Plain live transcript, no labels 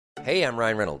Hey, I'm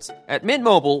Ryan Reynolds. At Mint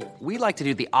Mobile, we like to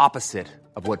do the opposite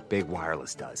of what Big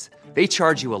Wireless does. They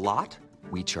charge you a lot,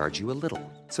 we charge you a little.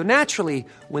 So naturally,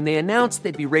 when they announced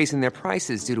they'd be raising their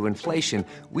prices due to inflation,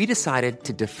 we decided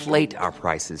to deflate our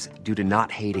prices due to not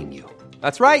hating you.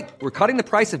 That's right. We're cutting the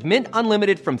price of Mint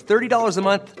Unlimited from $30 a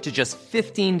month to just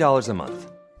 $15 a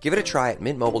month. Give it a try at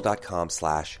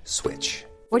mintmobile.com/switch.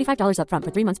 $45 up front for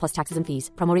 3 months plus taxes and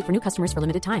fees. Promo rate for new customers for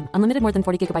limited time. Unlimited more than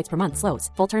 40 gigabytes per month. Slows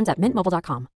full terms at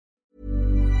mintmobile.com.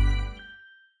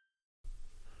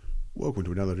 Welcome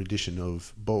to another edition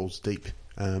of Balls Deep.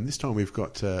 This time we've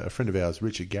got a friend of ours,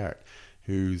 Richard Garrett,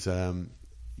 who's gone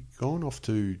off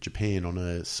to Japan on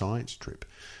a science trip.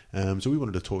 So we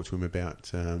wanted to talk to him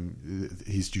about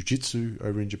his jiu-jitsu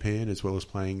over in Japan, as well as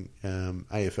playing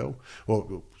AFL. Well,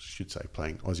 I should say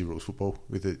playing Aussie rules football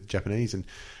with the Japanese, and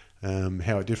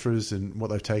how it differs and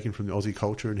what they've taken from the Aussie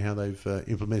culture and how they've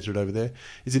implemented it over there.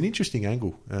 It's an interesting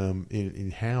angle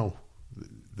in how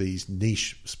these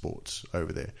niche sports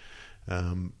over there,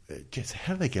 just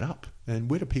how do they get up and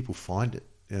where do people find it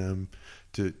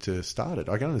to start it?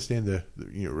 I can understand the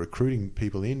recruiting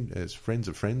people in as friends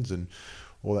of friends and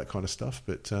all that kind of stuff,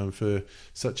 but for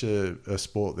such a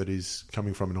sport that is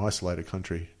coming from an isolated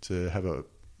country to have a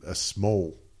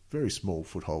small, very small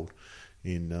foothold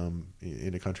in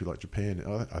a country like Japan,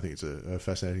 I think it's a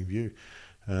fascinating view.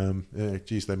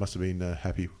 Geez, they must have been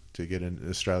happy to get an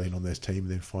Australian on their team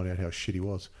and then find out how shit he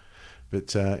was.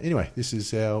 But anyway, this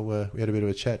is our. We had a bit of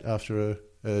a chat after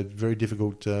a very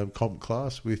difficult comp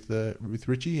class with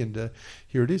Richie, and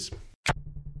here it is.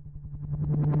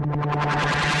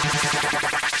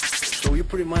 So you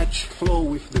pretty much flow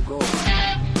with the goal.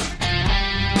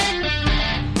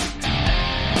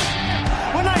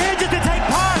 We're not here just to take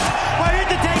part. We're here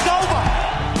to take over.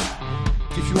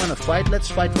 If you want to fight, let's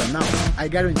fight right now. I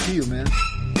guarantee you, man,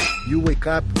 you wake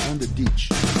up on the ditch.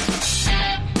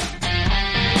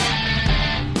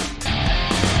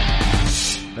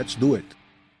 Let's do it.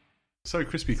 So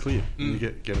crispy clear. You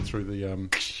get it through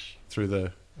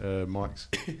the mics.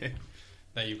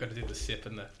 No, you've got to do the sip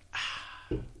and the...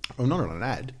 Well, not on an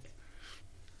ad.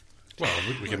 Well,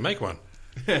 we can make one.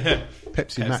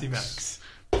 Pepsi Max.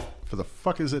 For the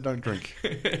fuckers that don't drink.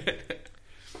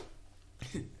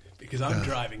 Because I'm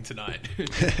driving tonight.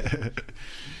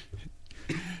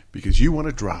 Because you want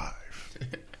to drive.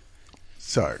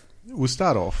 So, we'll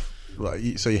start off.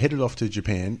 So you headed off to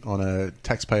Japan on a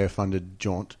taxpayer-funded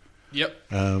jaunt. Yep.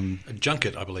 A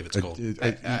junket, I believe it's called.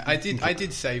 I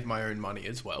did save my own money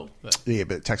as well. But... Yeah,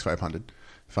 but taxpayer-funded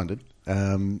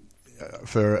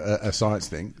for a science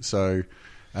thing. So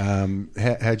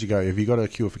how'd you go? Have you got a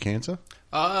cure for cancer?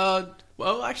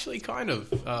 Well, actually, kind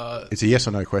of. It's a yes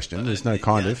or no question. There's no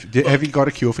kind of. Have you got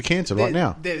a cure for cancer right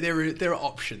now? There are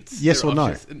options. Yes or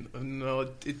no? No,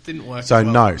 it didn't work. So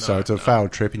well. no. So it's a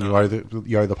failed trip, and you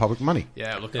owe the public money.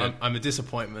 Yeah, look, yeah. I'm a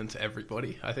disappointment to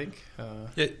everybody, I think.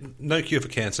 No cure for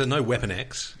cancer, no Weapon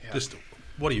X. Yeah. Just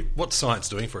what's science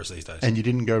doing for us these days? And you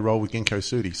didn't go roll with Genko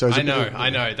Sudi. So I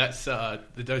know. That's the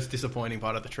most disappointing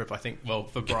part of the trip, I think. Well,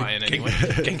 for Brian anyway.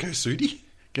 Genko Sudi.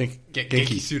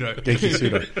 Genki Sudo. Genki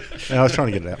Sudo. I was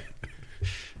trying to get it out.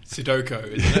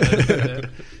 Sudoku, isn't it?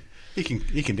 He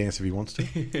can dance if he wants to.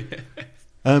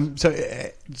 So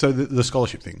the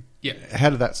scholarship thing. Yeah. How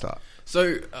did that start?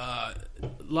 So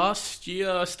last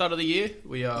year, start of the year,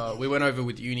 we went over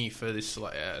with uni for this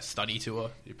study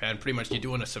tour in Japan. Pretty much, you're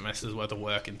doing a semester's worth of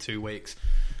work in 2 weeks.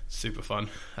 Super fun.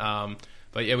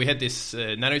 But yeah, we had this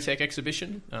nanotech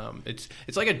exhibition. It's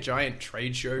like a giant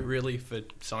trade show, really, for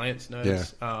science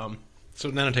nerds. Yeah. So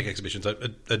nanotech exhibitions,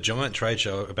 a giant trade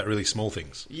show about really small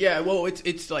things. Yeah, well,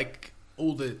 it's like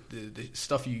all the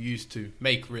stuff you use to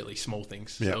make really small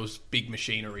things. Yeah. So it was big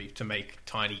machinery to make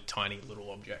tiny, tiny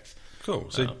little objects. Cool.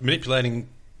 So manipulating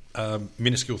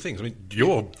minuscule things. I mean,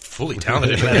 you're fully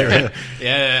talented in that area.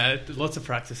 Yeah, lots of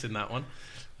practice in that one.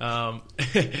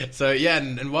 So yeah,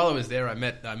 and while I was there, I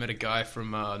met a guy from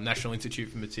National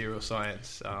Institute for Material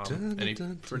Science, and he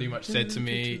pretty much said to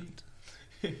me,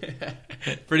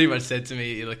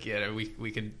 look, yeah,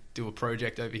 we can do a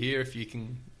project over here if you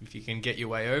can get your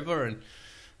way over. And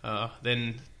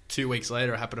then 2 weeks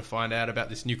later, I happened to find out about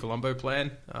this New Colombo plan,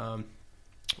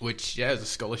 which is a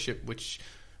scholarship which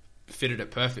fitted it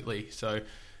perfectly. So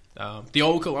the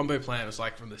old Colombo plan was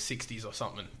like from the 60s or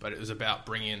something, but it was about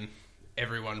bringing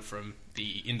everyone from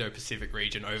the Indo-Pacific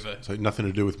region over. So nothing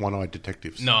to do with one-eyed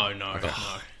detectives? No.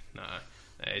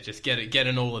 Just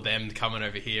getting all of them coming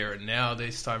over here, and now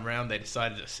this time around they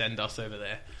decided to send us over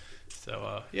there.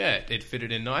 So it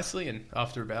fitted in nicely, and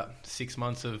after about 6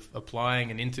 months of applying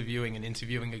and interviewing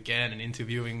again and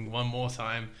interviewing one more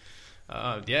time,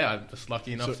 yeah, I'm just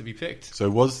lucky enough to be picked. So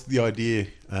was the idea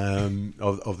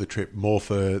of the trip more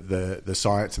for the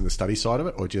science and the study side of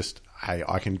it, or just, hey,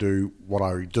 I can do what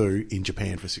I do in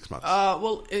Japan for 6 months?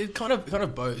 Well, it kind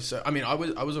of both. So I mean, I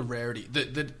was a rarity.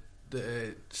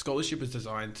 The scholarship was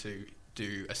designed to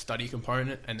do a study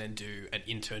component and then do an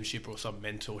internship or some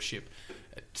mentorship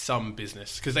at some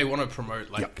business, because they want to promote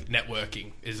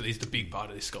networking is the big part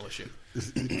of this scholarship.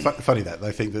 Funny that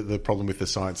they think that the problem with the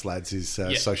science lads is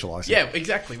socialising. Yeah,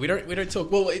 exactly. We don't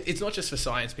talk. Well, it's not just for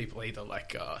science people either.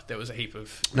 Like there was a heap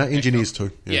of engineers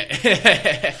too. Yeah,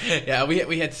 yeah.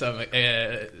 We had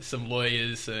some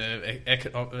lawyers,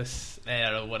 economists,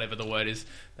 or whatever the word is.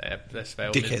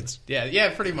 Dickheads.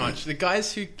 Yeah, pretty much. The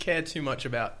guys who care too much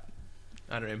about,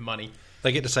 I don't know, money.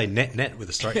 They get to say net with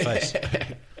a straight face.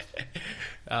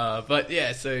 But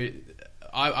yeah, so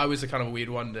I was a kind of weird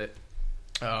one that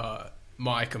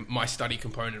my study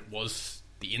component was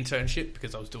the internship,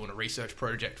 because I was doing a research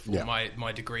project for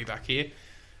my degree back here,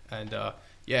 and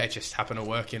it just happened to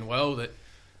work in well that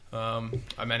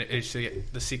I managed to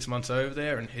get the 6 months over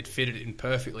there, and it fitted in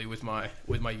perfectly with my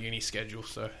uni schedule,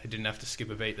 so I didn't have to skip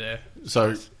a beat there.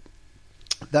 So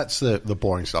that's the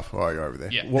boring stuff while you're over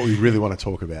there. Yeah. What we really want to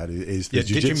talk about is the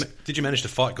jiu-jitsu. Did you manage to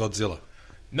fight Godzilla?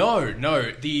 No.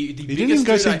 The You biggest didn't even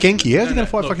go see Genki. How's he going to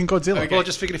fight look, fucking Godzilla? okay. Well, I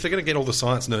just figured if they're going to get all the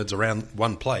science nerds around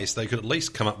one place, they could at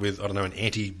least come up with, I don't know, an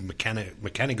anti-mechanic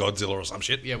Godzilla or some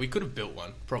shit. Yeah, we could have built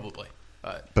one, probably.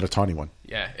 But a tiny one.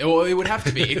 Yeah, it would have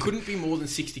to be. It couldn't be more than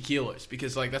 60 kilos,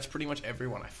 because that's pretty much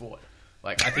everyone I fought.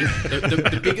 I think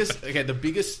the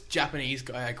biggest Japanese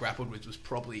guy I grappled with was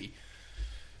probably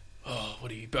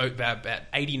about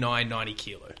 89, 90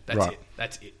 kilo.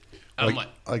 That's it.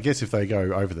 I guess if they go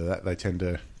over to that, they tend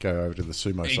to go over to the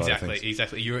sumo side of things.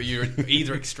 Exactly. You're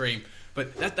either extreme.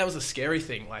 But that was a scary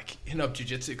thing.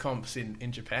 Jiu-jitsu comps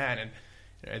in Japan,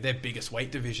 and their biggest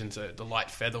weight divisions are the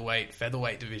light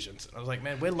featherweight divisions. And I was like,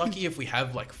 man, we're lucky if we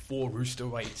have 4 rooster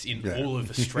weights in all of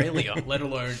Australia, let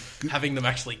alone having them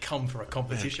actually come for a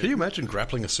competition. Can you imagine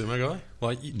grappling a sumo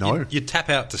guy? No. You tap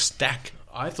out to stack.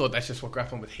 I thought that's just what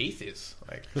grappling with Heath is.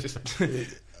 Just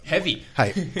heavy.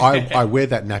 Hey, I wear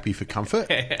that nappy for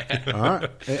comfort. All right,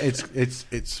 it's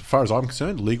as far as I'm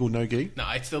concerned, legal no gi. No,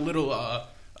 it's the little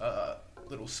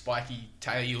spiky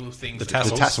tail things. The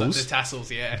tassels. The tassels,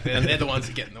 yeah. They're the ones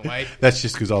that get in the way. That's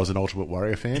just because I was an Ultimate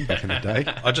Warrior fan back in the day.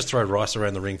 I just throw rice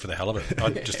around the ring for the hell of it. I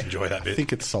just enjoy that bit. I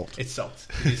think it's salt. It's salt.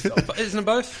 It is salt. But isn't it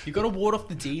both? You've got to ward off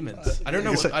the demons. I don't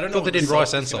know. I don't know thought they what did the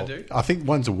rice salt and is gonna salt. do. I think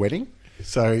one's a wedding.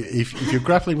 So if you're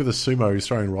grappling with a sumo who's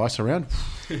throwing rice around,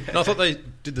 No, I thought they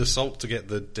did the salt to get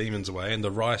the demons away and the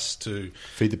rice to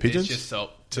feed the pigeons. It's just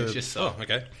salt. It's just salt. Oh,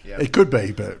 okay. Yeah. It could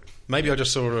be, but Maybe I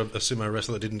just saw a sumo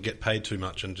wrestler that didn't get paid too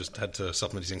much and just had to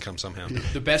supplement his income somehow.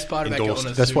 The best part about going on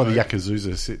a that's why the sumo-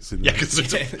 Yakuza sits in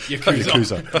Yakuza.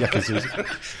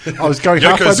 Yakuza. I was going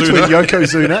halfway between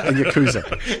Yokozuna and Yakuza.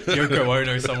 Yoko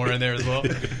Ono somewhere in there as well.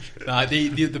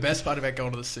 The best part about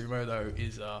going to the sumo though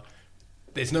is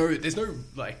there's no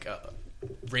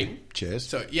ring chairs.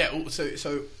 So yeah,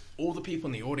 so all the people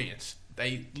in the audience,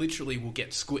 they literally will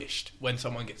get squished when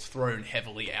someone gets thrown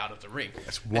heavily out of the ring.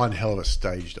 That's one hell of a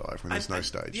stage dive when there's no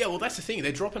stage. Yeah, well, that's the thing.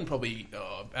 They're dropping probably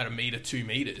at 1 meter, 2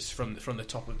 meters from the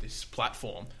top of this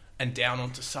platform and down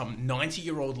onto some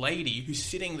 90-year-old lady who's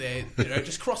sitting there,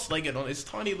 just cross-legged on this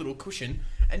tiny little cushion,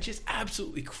 and just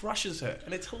absolutely crushes her,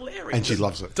 and it's hilarious. And she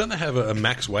loves it. Don't they have a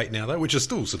max weight now though, which is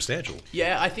still substantial?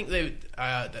 Yeah, I think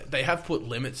they have put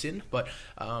limits in, but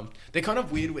they're kind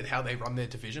of weird with how they run their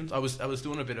divisions. I was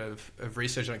doing a bit of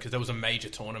research on it because there was a major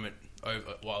tournament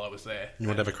over while I was there. You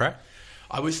want to have a crack?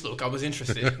 I was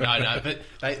interested. no, but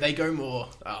they go more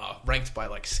ranked by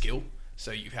skill.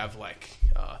 So you have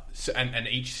and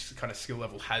each kind of skill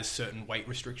level has certain weight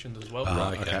restrictions as well.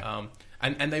 Okay.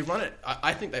 And they run it.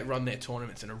 I think they run their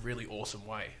tournaments in a really awesome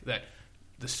way. That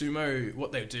the sumo,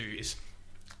 what they do is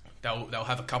they'll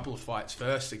have a couple of fights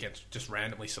first against just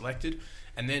randomly selected,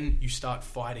 and then you start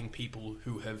fighting people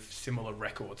who have similar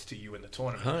records to you in the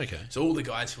tournament. Oh, okay. So all the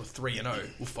guys who are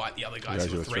 3-0 will fight the other guys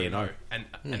who are 3-0, and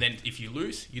then if you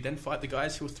lose, you then fight the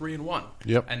guys who are 3-1.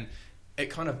 Yep. And it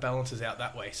kind of balances out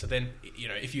that way. So then,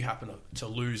 if you happen to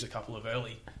lose a couple of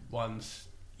early ones,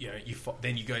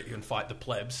 then you can fight the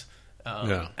plebs,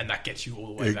 and that gets you all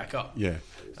the way back up. Yeah.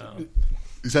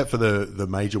 Is that for the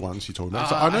major ones you're talking about?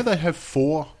 So I know they have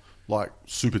 4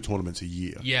 super tournaments a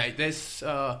year. Yeah, there's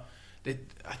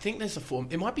I think there's a form.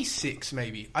 It might be 6,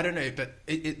 maybe. I don't know, but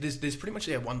there's pretty much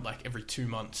one like every 2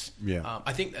 months. Yeah.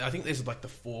 I think there's like the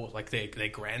 4 like their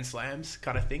Grand Slams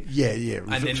kind of thing. Yeah.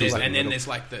 And then there's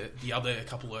like the other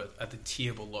couple at the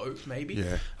tier below, maybe.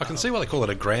 Yeah. I can see why they call it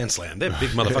a Grand Slam. They're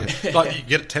big motherfuckers. Like you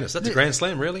get at tennis. That's a Grand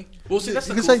Slam, really? Well, see, that's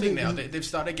the Because cool they- thing now. They've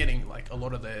started getting like a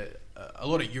lot of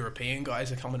European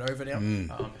guys are coming over now.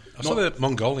 I saw the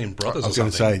Mongolian brothers. I was or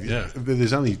going to say, something.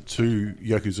 there's only 2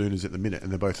 Yokozunas at the minute,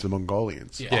 and they're both the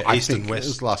Mongolians. Yeah. I East and think West. It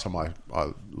was the last time I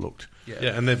looked.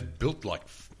 Yeah, and they've built like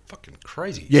fucking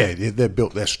crazy. Yeah, they're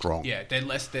built. They're strong. Yeah, they're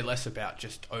less about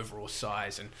just overall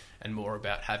size and more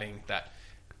about having that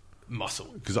muscle.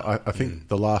 Because I think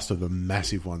the last of the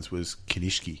massive ones was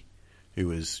Kanishki, who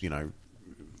was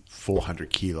 400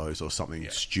 kilos or something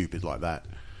stupid like that.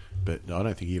 But no, I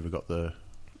don't think he ever got the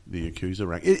Yakuza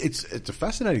rank. It's a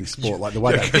fascinating sport, like the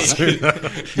way they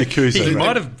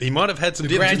Yakuza. He might have had some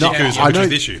dealings with Grand- Yakuza, I which know was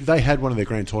the issue. they had one of their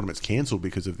grand tournaments cancelled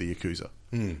because of the Yakuza,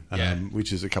 Yeah.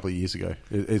 which is a couple of years ago.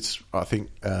 I think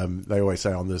they always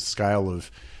say on the scale of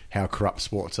how corrupt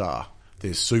sports are,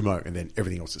 there's sumo and then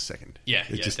everything else is second. Yeah,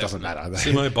 it just doesn't matter.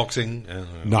 Sumo, boxing.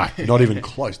 No, not even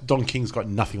close. Don King's got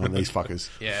nothing on these fuckers.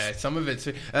 Yeah, some of it's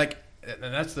like,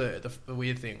 and that's the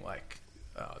weird thing. Like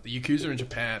the Yakuza in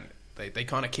Japan, they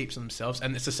kind of keep to themselves,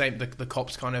 and it's the same. The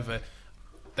cops kind of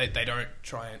they don't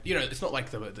try and it's not like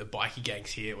the bikie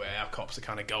gangs here where our cops are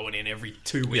kind of going in every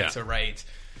 2 weeks Yeah. to raids.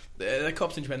 The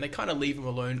cops in Japan, they kind of leave them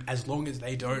alone as long as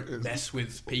they don't mess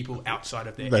with people outside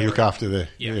of their They area. look after their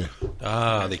Yeah.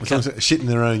 As long as it's shit in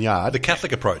their own yard. The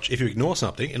Catholic approach. If you ignore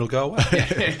something, it'll go away.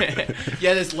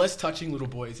 Yeah, there's less touching little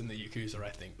boys in the Yakuza, I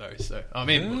think, though. So I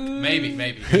mean, look,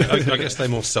 maybe. I guess they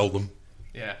more sell them.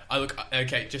 Yeah,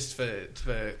 okay. Just for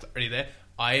already there,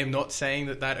 I am not saying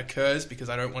that occurs because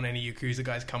I don't want any Yakuza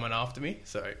guys coming after me.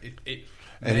 So it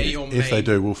And may or may. if they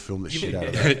do, we'll film the shit out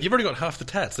of that. You've already got half the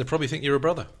tats. They probably think you're a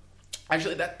brother.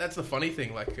 Actually, that's the funny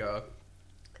thing. Like,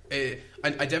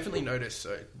 I definitely noticed.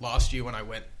 Last year when I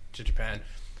went to Japan,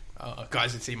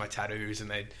 guys would see my tattoos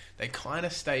and they kind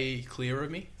of stay clear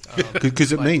of me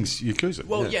Because it means Yakuza.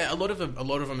 Well, yeah, a lot of them.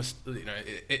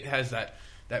 It has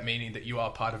that meaning that you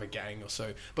are part of a gang or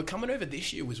so. But coming over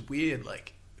this year was weird.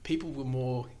 Like, people were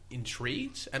more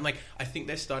intrigued, and like I think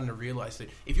they're starting to realize that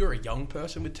if you're a young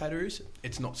person with tattoos,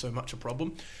 it's not so much a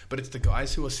problem. But it's the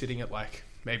guys who are sitting at like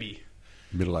maybe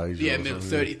middle age. middle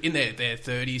 30 in their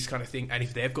 30s kind of thing, and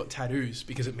if they've got tattoos,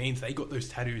 because it means they got those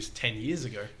tattoos 10 years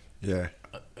ago. Yeah.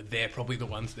 They're probably the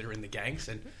ones that are in the gangs.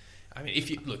 And I mean,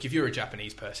 if you're a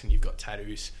Japanese person, you've got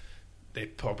tattoos, they're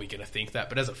probably going to think that.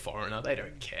 But as a foreigner, they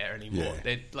don't care anymore. Yeah.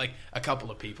 They're like, a couple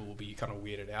of people will be kind of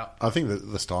weirded out. I think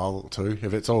that the style too,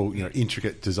 if it's all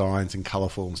intricate designs and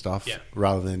colourful and stuff,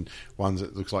 rather than ones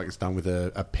that looks like it's done with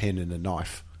a pen and a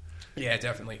knife. Yeah,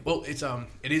 definitely. Well, it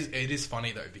is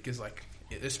funny though, because like,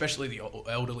 especially the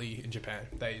elderly in Japan,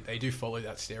 they do follow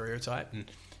that stereotype. And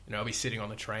I'll be sitting on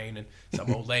the train and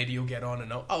some old lady will get on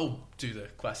and I'll do the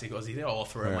classic Aussie thing. I'll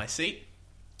offer her my seat.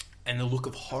 And the look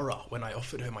of horror when I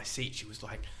offered her my seat, she was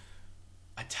like,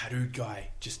 a tattooed guy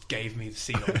just gave me the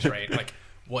seat on the train. Like,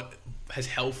 what has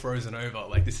hell frozen over?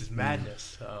 Like, this is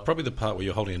madness. Probably the part where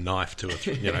you're holding a knife to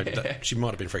her. She might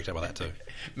have been freaked out by that too.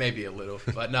 Maybe a little.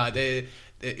 But no,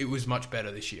 it was much better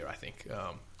this year, I think.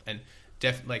 And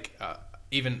definitely, like,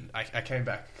 even I came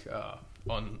back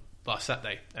on last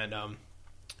Saturday and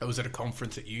I was at a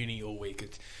conference at uni all week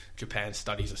at Japan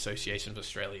Studies Association of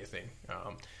Australia thing.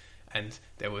 And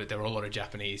there were a lot of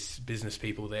Japanese business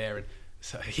people there, and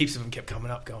so heaps of them kept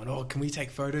coming up, going, "Oh, can we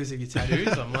take photos of your tattoos?"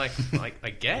 I'm like, I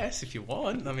guess if you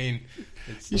want. I mean,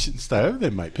 You should stay over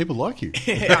there, mate. People like you.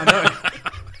 yeah, I know.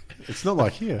 It's not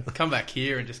like here. Come back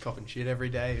here and just copping shit every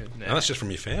day. And, No, that's just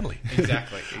from your family.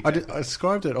 exactly. I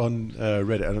described it on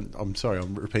Reddit, and I'm sorry,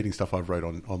 I'm repeating stuff I've wrote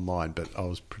online, but I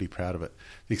was pretty proud of it.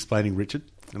 Explaining Richard,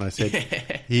 and I said,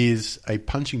 he is a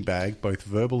punching bag, both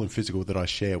verbal and physical, that I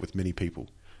share with many people.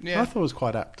 Yeah. And I thought it was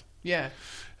quite apt. Yeah.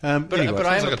 But But I have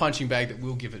like a a- punching bag that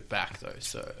will give it back, though.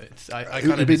 So I kind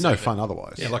It'd of be no fun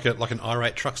otherwise. Yeah, like an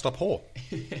irate truck stop whore.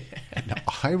 No,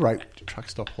 irate truck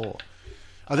stop whore.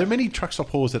 Are there many truck stop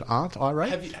whores that aren't irate?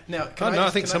 Have you, now, I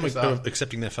think some just are ask,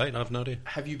 accepting their fate. I have no idea.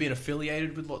 have you been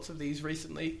affiliated with lots of these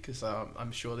recently? Because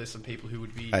I'm sure there's some people who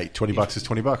would be. Hey, $20 is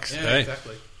 $20. Yeah, Hey.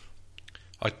 exactly.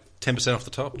 10% off the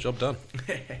top, job done.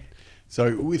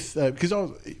 So with because I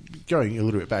was going a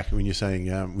little bit back when you're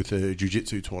saying with the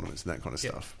jiu-jitsu tournaments and that kind of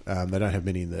stuff, they don't have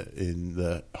many in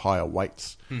the higher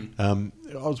weights. I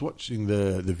was watching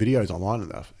the videos online and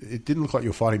stuff. It didn't look like you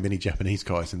were fighting many Japanese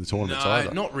guys in the tournaments No,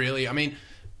 either. not really. I mean,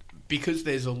 because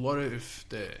there's a lot of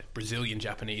the Brazilian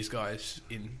Japanese guys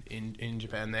in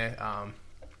Japan there.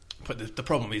 But the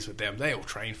problem is with them, they all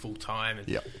train full time, and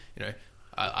Yep. you know,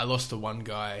 I lost to one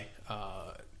guy,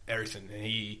 Ericsson, and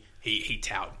he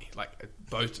touted me. Like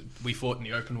both, we fought in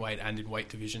the open weight and in weight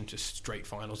division, just straight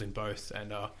finals in both,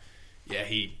 and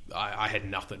I had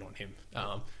nothing on him.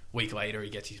 Week later, he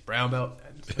gets his brown belt.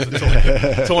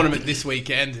 And tournament this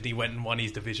weekend, and he went and won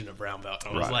his division of brown belt.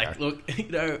 I was like, look, you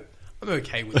know, I'm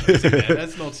okay with losing that.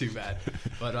 That's not too bad.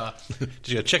 But did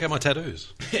you go check out my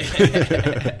tattoos?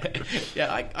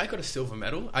 Yeah, I got a silver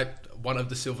medal. One of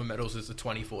the silver medals is the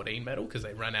 2014 medal because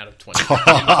they ran out of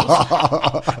 2014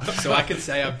 medals. So I can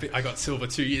say I got silver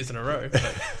 2 years in a row.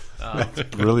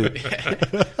 But, Brilliant.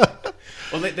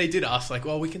 Well, they did ask, like,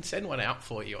 well, we can send one out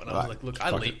for you. And I was like, look,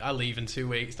 I leave in 2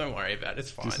 weeks. Don't worry about it. It's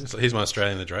fine. So here's my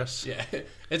Australian address. Yeah,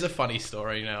 it's a funny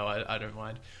story. You know, I don't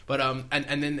mind. But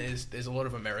and then there's a lot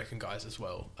of American guys as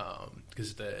well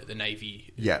because the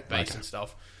Navy base and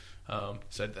stuff.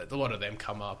 So a lot of them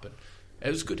come up, and it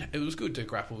was good. It was good to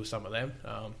grapple with some of them.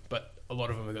 But a lot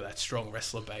of them have got that strong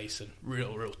wrestler base and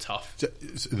real tough.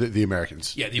 The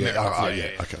Americans. Yeah, the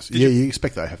Americans. Okay. So you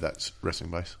expect they have that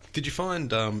wrestling base. Did you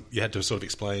find you had to sort of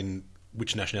explain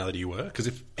which nationality you were? Because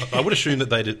if I would assume that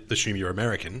they'd assume you're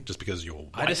American just because you're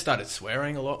white. I just started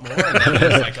swearing a lot more, and then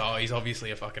it was like, oh, he's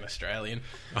obviously a fucking Australian.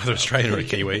 Either Australian or a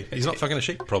Kiwi. He's not fucking a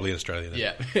sheep. Probably an Australian.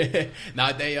 Yeah.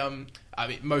 No, they I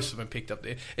mean, most of them picked up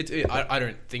there. I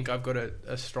don't think I've got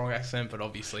a strong accent, but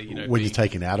obviously, you know, when you're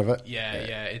taken out of it. Yeah.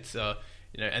 It's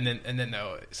you know, and then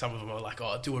some of them were like,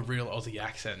 "Oh, do a real Aussie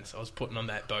accent." So I was putting on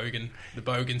the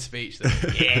Bogan speech.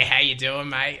 Yeah, how you doing,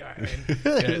 mate? I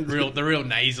mean, the real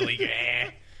nasally.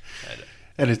 Yeah.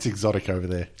 And it's exotic over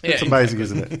there. Yeah, It's amazing,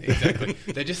 isn't it? Exactly.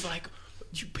 They're just like,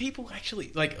 you people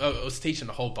actually like. I was teaching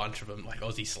a whole bunch of them like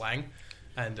Aussie slang,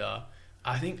 and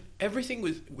I think everything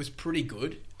was pretty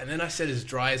good. And then I said, "As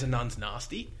dry as a nun's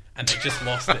nasty," and they just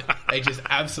lost it. They just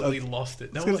absolutely lost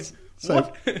it. They were like, So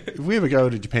what? if we ever go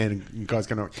to Japan and guys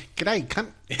going, "G'day,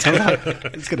 cunt,"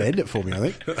 it's going to end it for me, I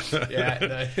think. Yeah,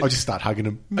 no. I'll just start hugging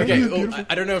them. Okay, well,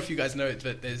 I don't know if you guys know it,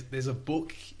 but there's a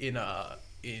book in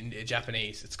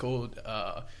Japanese. It's called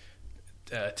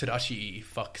Tadashi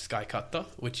Fuck Skycutter,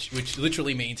 which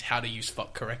literally means how to use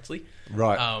fuck correctly.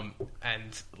 Right.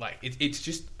 And like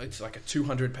it's like a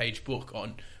 200-page book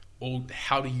on all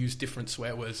how to use different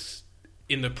swear words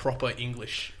in the proper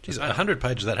English. Jeez, 100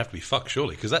 pages of that have to be fuck,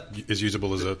 surely, because that is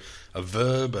usable as a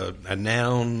verb, a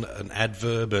noun, an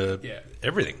adverb,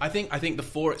 everything. I think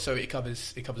so it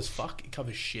covers fuck, it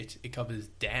covers shit, it covers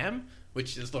damn,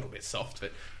 which is a little bit soft,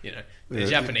 but you know, the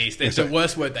Japanese, the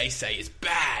worst word they say is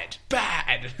bad.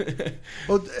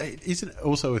 Well, isn't it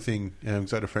also a thing?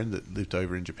 Because I had a friend that lived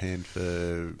over in Japan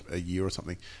for a year or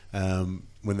something.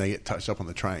 When they get touched up on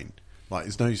the train, like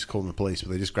there's no use calling the police,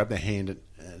 but they just grab their hand and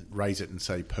raise it and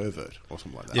say pervert or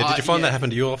something like that. Yeah, did you find that happen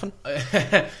to you often?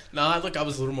 No, look, I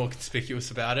was a little more conspicuous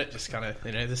about it, just kind of,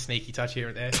 you know, the sneaky touch here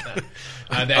and there.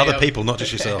 Other people, not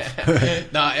just yourself.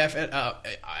 No,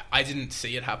 I didn't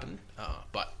see it happen,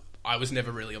 but I was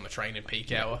never really on the train in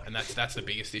peak hour, and that's the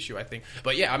biggest issue, I think.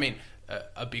 But yeah, I mean,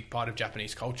 a big part of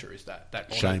Japanese culture is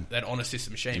that shame. That honor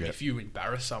system shame. Yeah. If you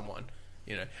embarrass someone,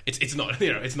 you know, it's not,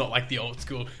 you know, it's not like the old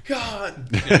school, God,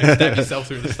 you know, stab yourself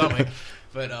through the stomach.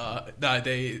 But no,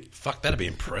 they fuck, that'd be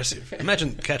impressive.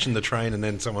 Imagine catching the train and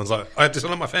then someone's like, "I have to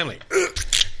tell my family."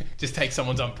 Just take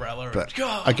someone's umbrella. But and,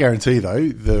 I guarantee, though,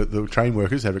 the train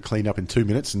workers have it cleaned up in 2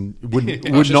 minutes and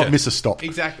would not miss a stop.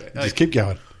 Exactly. Just keep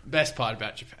going. Best part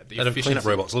about Japan, the They have efficiency. clean-up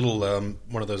robots, little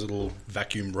one of those little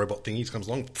vacuum robot thingies comes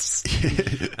along,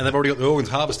 and they've already got the organs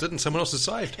harvested, and someone else is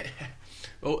saved.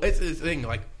 Well, it's the thing,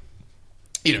 like,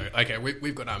 you know, okay,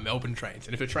 we've got our Melbourne trains,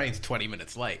 and if a train's 20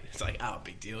 minutes late, it's like, oh,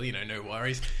 big deal, you know, no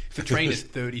worries. If a train is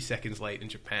 30 seconds late in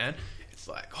Japan, it's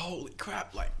like, holy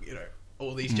crap, like, you know,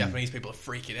 all these Japanese people are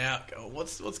freaking out, going,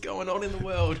 what's going on in the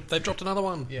world? They've dropped another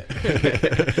one. Yeah.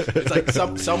 It's like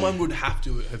someone would have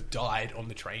to have died on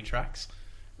the train tracks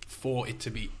for it to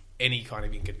be any kind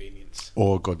of inconvenience.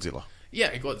 Or Godzilla.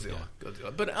 Yeah, Godzilla.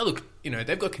 But look, you know,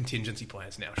 they've got contingency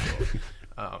plans now, sure.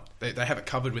 They have it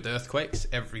covered with earthquakes.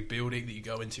 Every building that you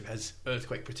go into has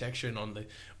earthquake protection on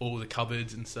all the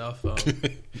cupboards and stuff.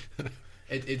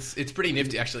 It's pretty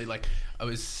nifty, actually. Like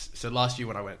last year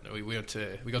when I went, we got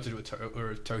to do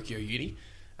a Tokyo uni,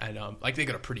 and like they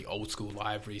got a pretty old school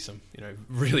library, some, you know,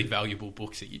 really valuable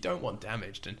books that you don't want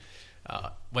damaged. And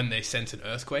when they sense an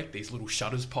earthquake, these little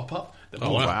shutters pop up that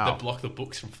block the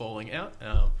books from falling out,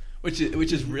 which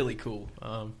is really cool.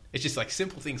 It's just like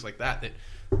simple things like that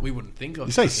we wouldn't think of.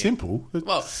 You say simple?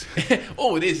 Well,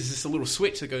 all it is just a little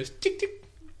switch that goes tick tick,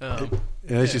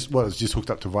 It's just hooked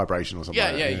up to vibration or something.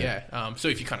 Yeah. So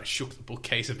if you kind of shook the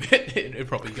bookcase a bit, it'd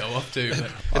probably go off too.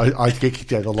 But. I get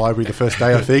kicked out of the library the first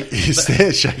day, I think. He's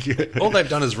there shaking. All they've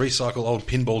done is recycle old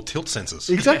pinball tilt sensors.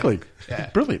 Exactly. Yeah.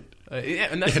 Brilliant.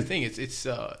 And that's the thing. It's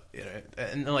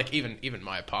and like even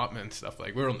my apartment and stuff.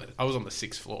 Like I was on the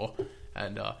 6th floor,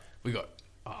 and we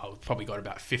probably got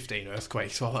about 15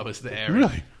 earthquakes while I was there.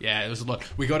 Really? Yeah, it was a lot.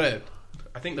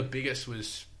 I think the biggest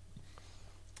was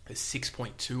a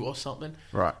 6.2 or something.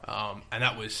 Right.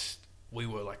 And we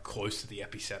were like close to the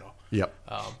epicenter. Yep.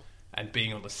 And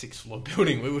being on the 6th floor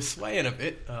building, we were swaying a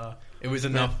bit. It was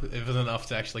enough. It was enough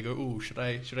to actually go. Ooh, should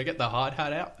I get the hard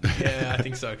hat out? Yeah, I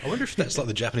think so. I wonder if that's like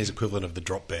the Japanese equivalent of the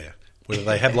drop bear, where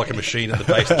they have like a machine at the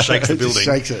base that shakes the building,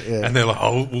 shakes it, yeah. And they're like,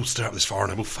 "Oh, we'll stir up this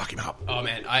foreigner and we'll fuck him up." Oh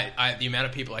man, the amount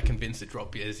of people I convinced that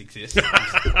drop bears exist is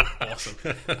awesome.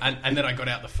 And then I got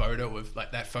out the photo of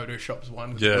like that Photoshop's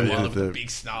one with the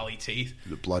big snarly teeth,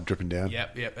 the blood dripping down.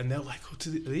 Yep. And they're like, "Oh, do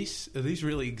these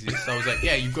really exist?" I was like,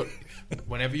 "Yeah, you've got."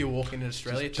 Whenever you're walking in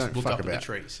Australia, just look up at the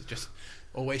trees. Just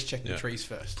always check the trees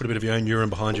first. Put a bit of your own urine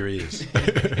behind your ears.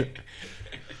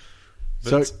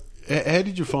 So, how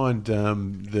did you find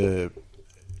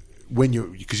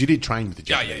because you did train with the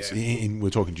Japanese? Yeah.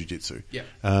 We're talking jiu-jitsu.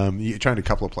 Yeah. You trained a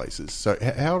couple of places. So,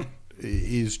 how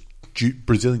is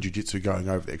Brazilian jiu-jitsu going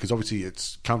over there? Because obviously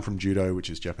it's come from judo, which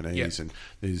is Japanese, and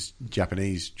there's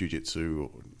Japanese jiu-jitsu.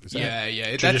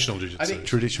 Traditional jiu-jitsu.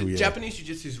 Traditional, Japanese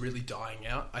jiu-jitsu is really dying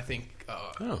out. I think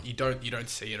you don't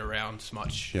see it around as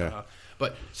much. Yeah.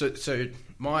 But so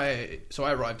I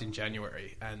arrived in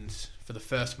January, and for the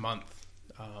first month,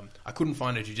 I couldn't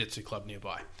find a jiu-jitsu club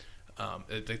nearby.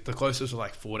 The closest were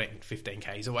like 14, 15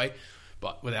 k's away,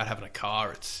 but without having a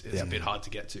car, it's a bit hard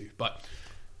to get to. But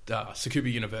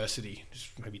Tsukuba University is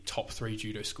maybe top 3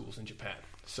 judo schools in Japan.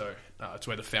 So it's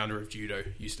where the founder of judo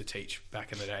used to teach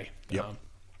back in the day. Yep.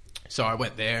 So I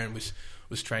went there and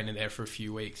was training there for a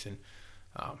few weeks, and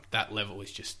that level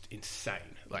is just insane.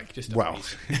 Like just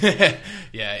amazing.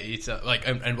 Yeah, it's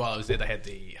and while I was there, they had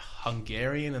the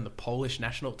Hungarian and the Polish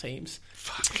national teams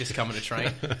just coming to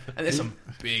train, and there's some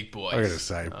big boys. I gotta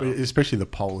say, especially the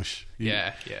Polish.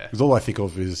 Yeah. Because all I think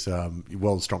of is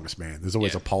World's Strongest Man. There's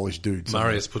always a Polish dude.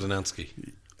 Mariusz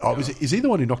Pudzianowski. Oh, is he the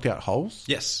one who knocked out Holes?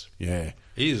 Yes. Yeah.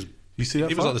 He is. You see that?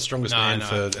 He was like the strongest man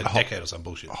for a decade or some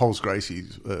bullshit. Holes Gracie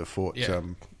fought.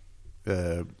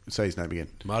 Say his name again.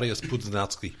 Mariusz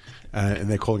Pudzianowski. And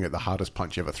they're calling it the hardest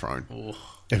punch ever thrown. Ooh.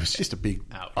 It was just a big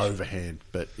overhand.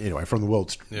 But anyway, from the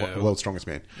world's strongest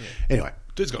man. Yeah. Anyway.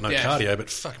 Dude's got no cardio, but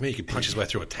fuck me, he can punch his way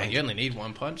through a tank. You only need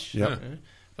one punch. Yeah.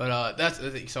 But that's the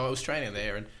thing. So I was training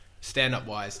there, and stand-up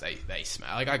wise, they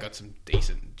smashed. Like I got some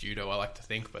decent judo, I like to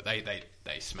think, but they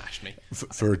smashed me.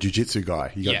 For a jiu-jitsu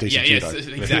guy, you got decent judo. Yes,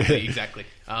 exactly.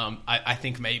 I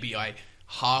think maybe I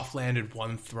half landed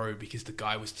one throw because the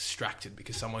guy was distracted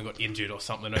because someone got injured or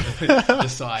something over the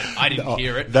side. I didn't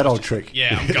hear it. That old trick.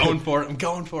 Yeah, I'm going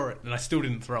for it. And I still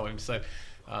didn't throw him. So,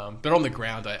 but on the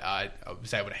ground, I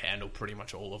was able to handle pretty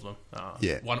much all of them.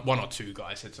 One or two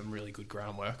guys had some really good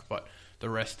groundwork, but the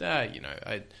rest, I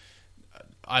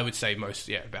would say most,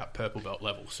 about purple belt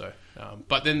level. So,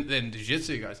 but then the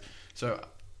jiu-jitsu guys. So,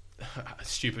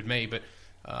 stupid me, but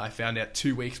I found out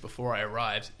 2 weeks before I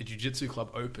arrived, a jiu-jitsu club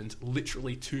opened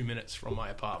literally 2 minutes from my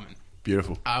apartment.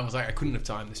 Beautiful. I was like, I couldn't have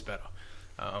timed this better.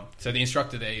 So the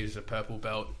instructor there is a purple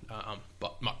belt,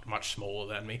 but much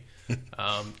smaller than me.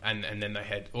 And then they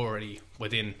had already,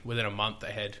 within a month,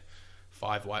 they had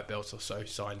 5 white belts or so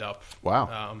signed up.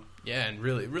 Wow. And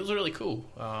really, it was really cool.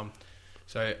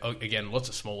 So again, lots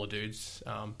of smaller dudes,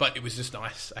 but it was just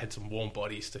nice. I had some warm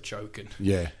bodies to choke and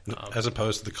as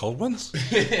opposed to the cold ones.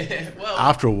 Well,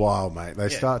 after a while, mate, they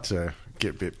start to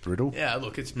get a bit brittle. Yeah,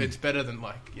 look, it's better than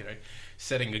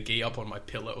setting a gi up on my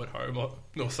pillow at home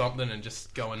or something and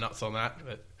just going nuts on that.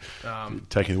 But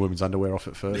taking the women's underwear off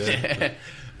at first. Yeah.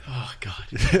 Oh God.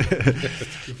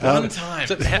 One time.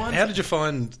 So how did you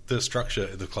find the structure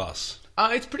of the class?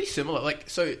 It's pretty similar.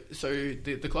 So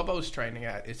the club I was training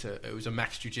at, it was a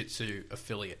Max Jiu-Jitsu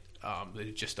affiliate that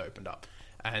had just opened up.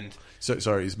 And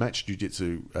sorry, is Max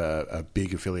Jiu-Jitsu a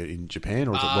big affiliate in Japan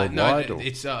or is it worldwide? No,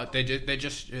 it's they're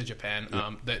just Japan.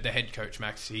 Yep. The head coach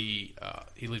Max, he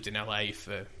lived in LA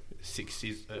for 6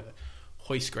 years.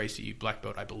 Hoist Gracie black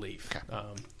belt, I believe. Okay.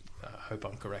 I hope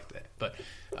I'm correct there. But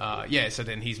so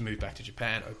then he's moved back to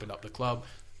Japan, opened up the club.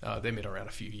 They've been around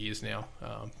a few years now,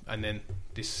 and then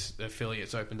this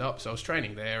affiliate's opened up. So I was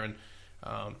training there, and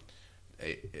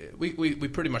we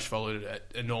pretty much followed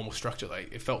a normal structure.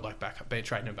 Like it felt like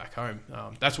training back home.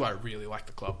 That's why I really liked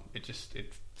the club.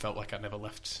 It felt like I never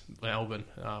left Melbourne,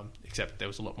 except there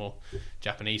was a lot more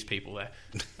Japanese people there.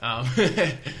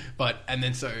 And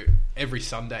then so every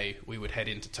Sunday we would head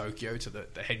into Tokyo to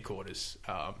the headquarters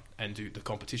and do the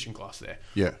competition class there.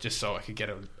 Yeah. Just so I could get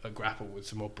a grapple with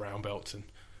some more brown belts and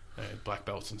black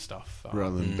belts and stuff.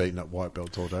 Rather than beating up white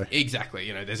belts all day.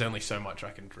 Exactly. There's only so much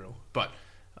I can drill. But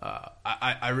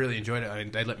I really enjoyed it. I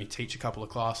mean, they let me teach a couple of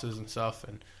classes and stuff,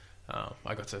 and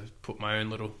I got to put my own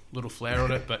little flair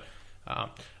on it. But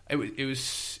it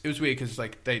was weird because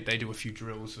like they do a few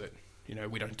drills that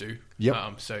we don't do.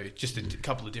 Yep. So just a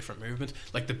couple of different movements.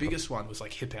 Like the biggest one was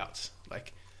like hip outs.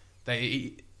 Like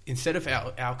they instead of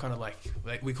our kind of like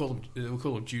we call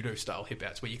them judo style hip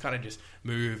outs, where you kind of just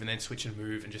move and then switch and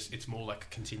move and just it's more like a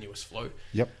continuous flow.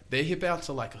 Yep. Their hip outs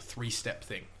are like a 3-step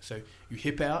thing. So you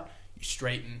hip out, you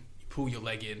straighten, you pull your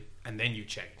leg in, and then you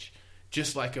change.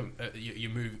 Just like you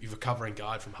move, you're recovering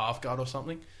guard from half guard or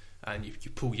something, and you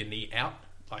pull your knee out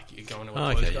like you're going to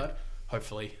a close guard.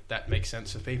 Hopefully that makes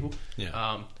sense for people.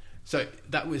 Yeah. So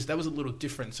that was a little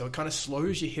different. So it kind of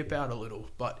slows your hip out a little,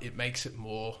 but it makes it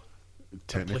more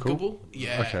technical. Applicable.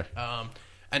 Yeah. Okay.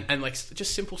 And like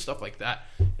just simple stuff like that.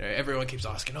 Everyone keeps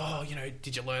asking,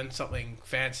 did you learn something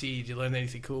fancy? Did you learn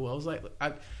anything cool? I was like,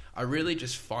 I really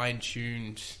just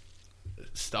fine-tuned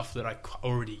stuff that I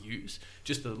already use.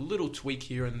 Just a little tweak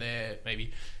here and there.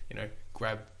 Maybe,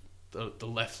 grab the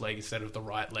left leg instead of the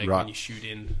right leg when you shoot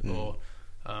in, or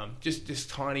just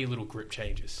tiny little grip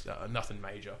changes. Nothing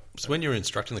major. So when you were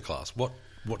instructing the class, what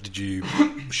did you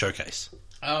showcase?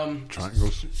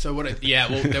 Triangles. So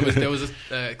there was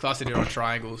a class I did on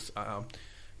triangles,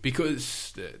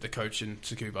 because the coach in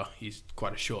Tsukuba, he's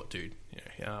quite a short dude.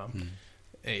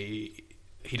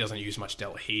 He doesn't use much De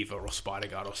La Riva or spider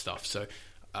guard or stuff. So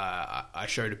I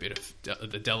showed a bit of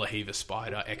the De La Riva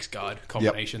spider X guard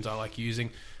combinations I like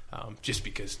using, just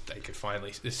because they could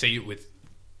finally see it with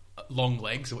long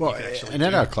legs. What you can actually and do.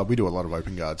 at our club we do a lot of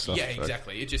open guard stuff. Yeah,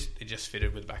 exactly. It just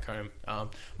fitted with back home.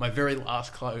 My very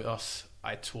last class,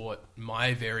 I taught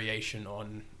my variation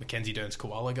on Mackenzie Dern's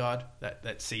koala guard,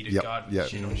 that seated guard,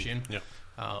 shin on shin. Yeah.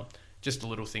 Just the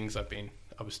little things I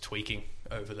was tweaking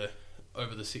over the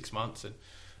 6 months, and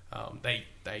they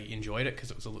enjoyed it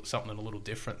because it was something a little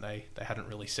different they hadn't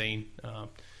really seen. It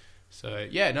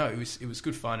was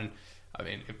good fun, and I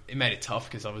mean it made it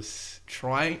tough because I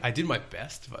did my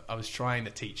best, but I was trying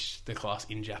to teach the class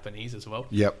in Japanese as well.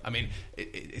 Yep. I mean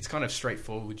it's kind of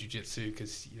straightforward with jiu-jitsu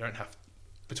because you don't have,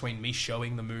 between me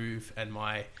showing the move and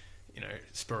my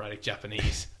sporadic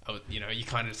Japanese, you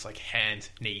kind of just like hand,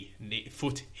 knee,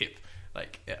 foot, hip.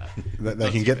 Like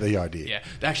they can get the idea. Yeah,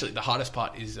 actually, the hardest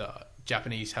part is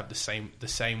Japanese have the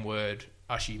same word.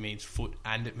 Ashi means foot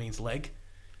and it means leg.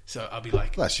 So I'll be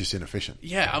like, that's just inefficient.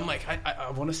 Yeah, I'm like,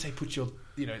 I want to say put your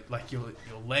like your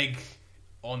leg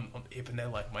on the hip, and they're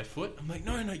like, my foot. I'm like,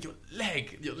 no, your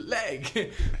leg.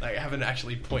 Like having to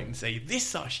actually point and say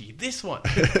this Ashi, this one.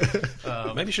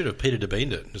 Maybe you should have Peter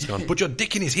DeBeaned it. Just gone, put your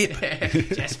dick in his hip.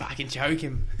 Just fucking choke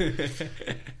him.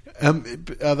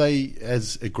 Are they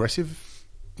as aggressive?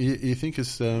 You think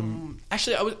as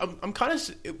Actually, I'm kind of.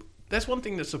 That's one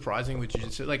thing that's surprising with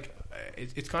jiu-jitsu. Like,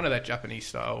 it's kind of that Japanese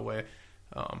style where,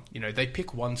 they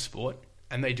pick one sport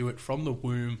and they do it from the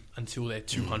womb until they're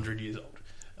 200 years old,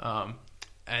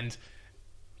 and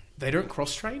they don't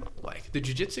cross train. Like the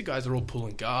jiu-jitsu guys are all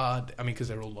pulling guard. I mean, because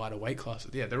they're all lighter weight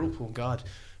classes. Yeah, they're all pulling guard.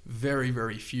 Very,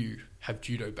 very few have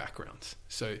judo backgrounds,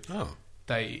 so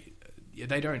they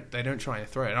don't try and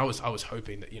throw it. And I was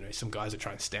hoping that some guys would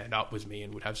try and stand up with me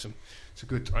and would have some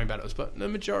good throwing battles, but the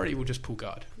majority will just pull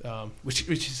guard, which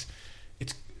is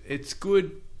it's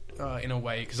good in a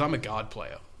way because I'm a guard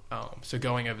player. So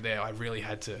going over there, I really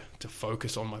had to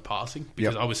focus on my passing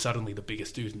because I was suddenly the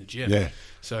biggest dude in the gym. Yeah,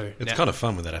 so it's kind of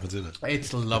fun when that happens, isn't it?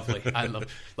 It's lovely. I love.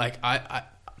 Like I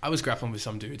was grappling with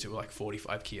some dudes who were like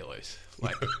 45 kilos,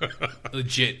 like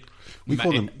legit. We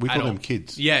call them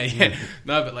kids. Yeah.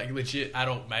 No, but like legit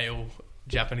adult male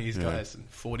Japanese guys, and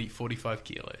 45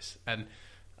 kilos, and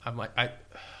I'm like,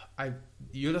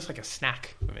 you're just like a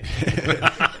snack for me.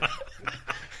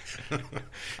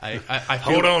 I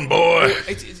hold on, boy.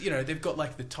 It's they've got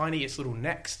like the tiniest little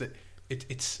necks that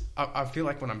it's. I feel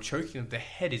like when I'm choking them, the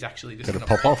head is actually just going to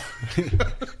pop off.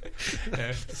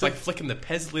 It's like flicking the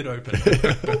Pez lid open.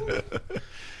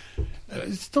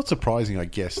 It's not surprising, I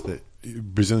guess, that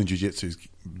Brazilian Jiu-Jitsu is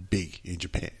big in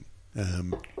Japan.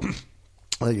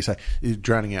 Like you say,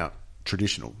 drowning out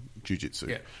traditional Jiu-Jitsu.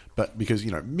 Yeah. But because,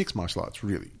 mixed martial arts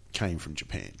really came from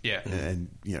Japan. Yeah. And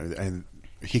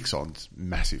Hickson's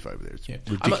massive over there. It's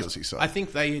ridiculously so. I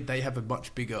think they have a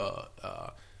much bigger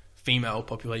female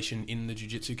population in the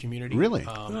jiu-jitsu community. Really?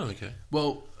 Okay.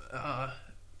 Well,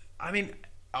 I mean,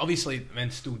 obviously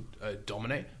men still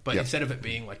dominate, but instead of it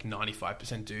being like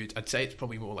 95% dudes, I'd say it's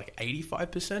probably more like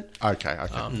 85%.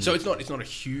 Okay. So it's not a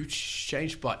huge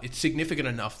change, but it's significant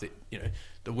enough that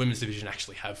the women's division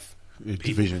actually have people.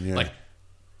 Division, yeah. Like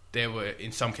there were,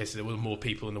 in some cases, there were more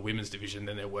people in the women's division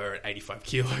than there were at 85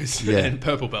 kilos and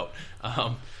purple belt.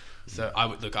 So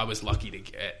I was lucky to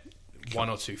get 1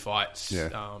 or 2 fights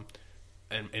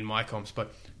in my comps,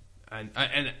 but and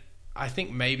I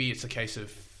think maybe it's a case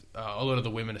of a lot of the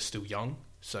women are still young,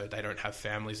 so they don't have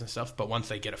families and stuff. But once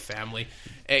they get a family,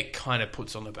 it kind of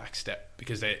puts on the back step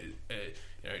because they,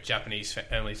 Japanese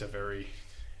families are very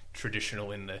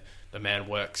traditional in the man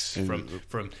works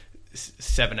from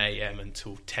 7 a.m.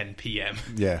 until 10 p.m.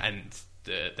 and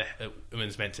the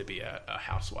woman's meant to be a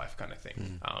housewife kind of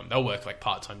thing. They'll work like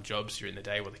part-time jobs during the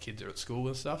day while the kids are at school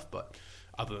and stuff, but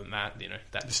other than that,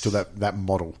 that's still that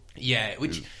model. Yeah,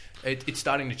 which it's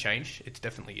starting to change. It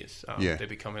definitely is. They're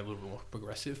becoming a little more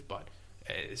progressive, but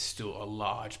it's still a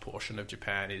large portion of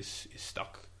Japan is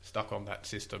stuck on that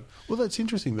system. Well, that's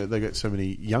interesting that they get so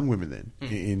many young women then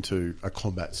into a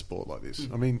combat sport like this.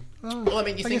 I mean,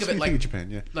 you think of it like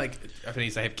Japan, like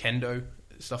Japanese, they have kendo,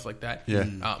 stuff like that. Yeah,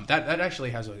 that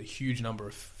actually has a huge number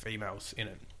of females in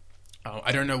it.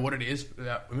 I don't know what it is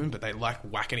about women, but they like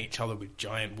whacking each other with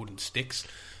giant wooden sticks.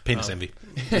 Penis envy.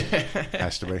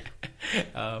 Has to be.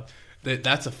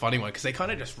 That's a funny one because they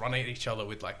kind of just run at each other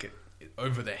with like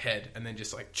over their head and then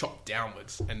just like chop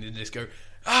downwards and then just go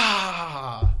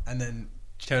and then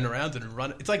turn around and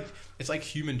run. It's like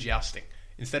human jousting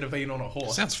instead of being on a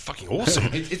horse. Sounds fucking awesome.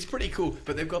 It's pretty cool,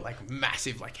 but they've got like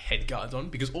massive like head guards on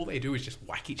because all they do is just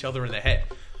whack each other in the head.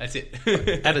 That's it.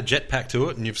 Add a jetpack to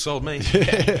it and you've sold me.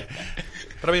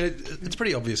 But I mean, it's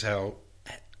pretty obvious how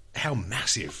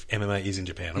massive MMA is in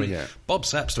Japan. I mean, Bob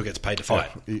Sapp still gets paid to fight,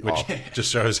 which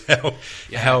just shows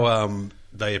how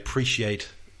they appreciate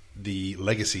the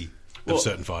legacy of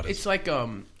certain fighters. It's like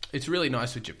it's really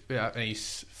nice with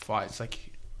Japanese fights. Like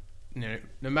no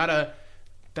matter.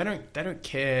 They don't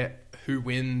care who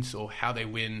wins or how they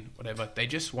win, whatever. They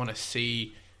just want to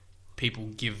see people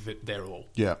give it their all.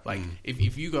 Yeah. Like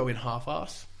if you go in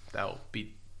half-ass,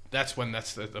 that's when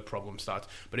the problem starts.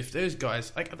 But if those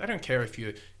guys, like, they don't care if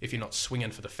you're not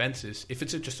swinging for the fences. If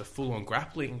it's just a full-on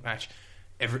grappling match,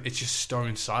 it's just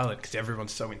stone silent because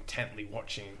everyone's so intently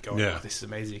watching and going, "Oh, this is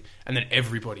amazing," and then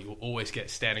everybody will always get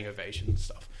standing ovations and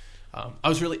stuff.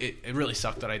 It really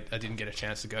sucked that I didn't get a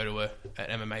chance to go to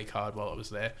an MMA card while I was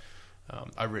there.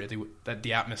 That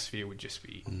the atmosphere would just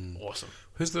be awesome.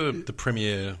 Who's the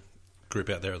premier group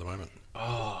out there at the moment?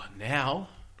 Oh, now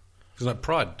because like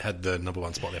Pride had the number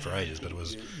 1 spot there for ages, but it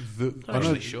was I'm not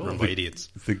really sure. Run by idiots.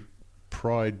 The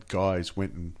Pride guys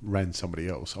went and ran somebody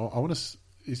else. I want to.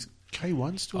 Is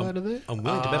K1 still out of there? I'm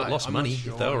willing to bet it lost money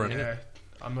if they were running it.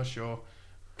 I'm not sure.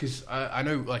 Because I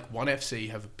know like ONE FC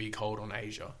have a big hold on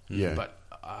Asia, but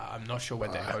I'm not sure where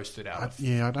they're hosted out of.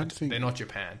 Yeah, I don't think they're not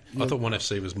Japan. I thought ONE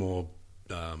FC was more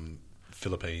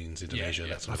Philippines, Indonesia,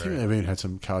 that sort of area. I think they've even had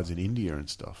some cards in India and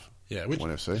stuff. Yeah, ONE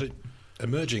FC.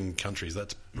 Emerging countries,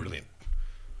 that's brilliant.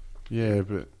 Yeah,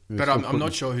 but I'm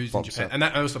not sure who's in Japan, and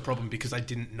that was the problem because I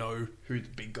didn't know who the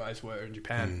big guys were in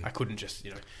Japan. I couldn't just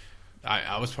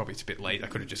I was probably a bit late. I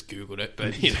could have just Googled it,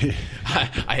 but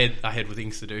I had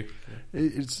things to do.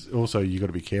 It's also you got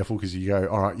to be careful because you go,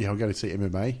 all right, I'll go to see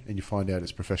MMA, and you find out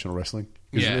it's professional wrestling.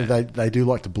 They do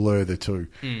like to blur the two.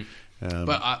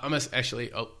 But I must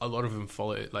actually a lot of them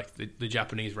follow like the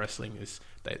Japanese wrestling is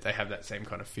they have that same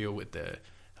kind of feel with the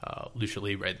Lucha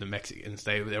Libre. The Mexicans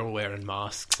they're all wearing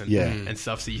masks and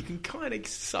stuff, so you can kind of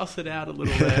suss it out a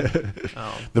little bit.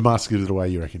 The mask gives it away,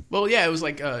 you reckon? Well, yeah, it was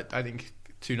like I think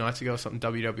 2 nights ago or something,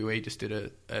 WWE just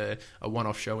did a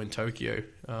one-off show in Tokyo.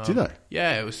 Did they?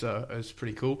 Yeah, it was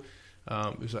pretty cool.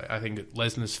 It was I think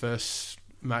Lesnar's first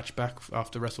match back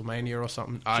after WrestleMania or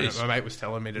something. I don't know, my mate was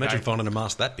telling me today. Imagine finding a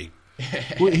mask that big.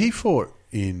 Well, he fought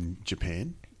in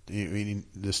Japan in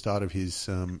the start of his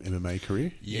MMA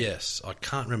career. Yes, I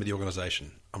can't remember the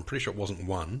organisation. I'm pretty sure it wasn't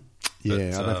one.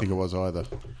 Yeah, I don't think it was either.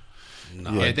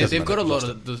 No, yeah, they've got a lot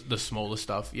of the smaller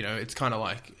stuff. It's kind of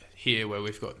like here where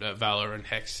we've got Valor and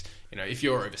Hex. If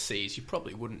you're overseas, you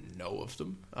probably wouldn't know of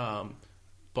them.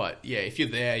 But yeah, if you're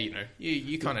there,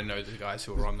 you kind of know the guys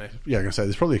who are on there. Yeah, I'm going to say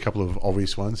there's probably a couple of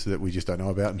obvious ones that we just don't know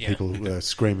about, and people are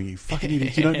screaming, "You fucking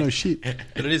idiots! You don't know shit."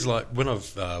 But it is like when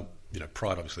I've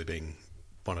Pride obviously being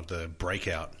one of the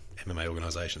breakout MMA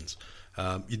organisations,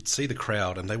 you'd see the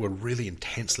crowd and they were really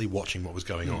intensely watching what was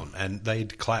going on, and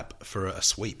they'd clap for a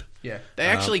sweep. Yeah, they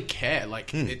actually care.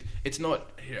 Like it's not.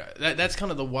 You know, that's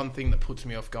kind of the one thing that puts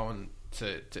me off going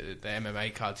to the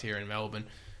MMA cards here in Melbourne.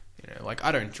 You know, like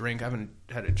I don't drink. I haven't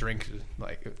had a drink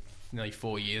like nearly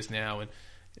 4 years now, and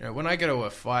you know, when I go to a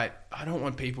fight, I don't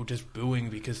want people just booing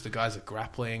because the guys are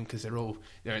grappling, because they're all,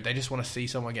 you know, they just want to see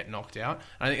someone get knocked out.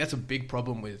 And I think that's a big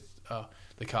problem with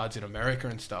the cards in America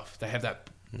and stuff. They have that.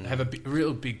 They have a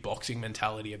real big boxing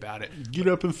mentality about it. Get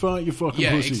up and fight, you fucking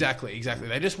pussy. pussy. Exactly.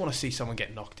 They just want to see someone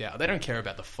get knocked out. They don't care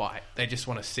about the fight. They just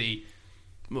want to see,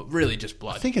 really, just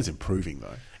blood. I think it's improving,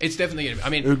 though. It's definitely. I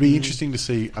mean, it would be interesting to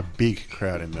see a big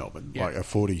crowd in Melbourne, Yeah. like a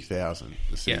 40,000,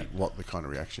 to see Yeah. what the kind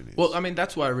of reaction is. well, I mean,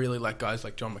 that's why I really like guys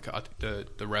like John McCarthy,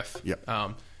 the ref. Yep.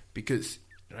 Because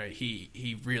you know,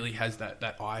 he really has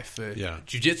that eye for Yeah.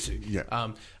 jiu-jitsu.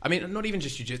 Yeah. I mean, not even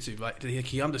just jiu-jitsu. Like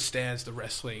he understands the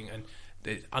wrestling and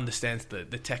understands the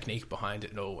technique behind it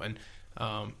and all. And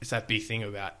it's that big thing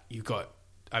about you got.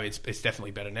 I mean, it's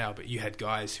definitely better now. But you had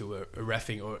guys who were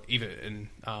reffing, or even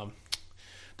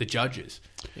the judges.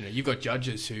 You know, you've got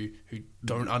judges who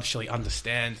don't actually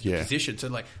understand the position. So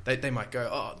like they might go,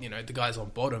 oh, you know, the guy's on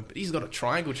bottom, but he's got a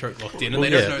triangle choke locked in, and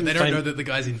they don't know that the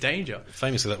guy's in danger.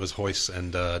 Famously, that was Hoyce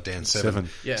and Dan Seven.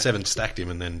 Yeah. Seven stacked him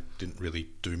and then didn't really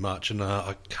do much. And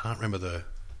I can't remember the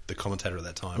commentator at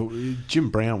that time. Well, Jim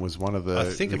Brown was one of the, I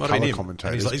think the it might have colour been him.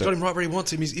 commentators. He's got him right where he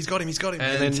wants him. He's got him.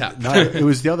 And then tap. No, it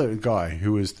was the other guy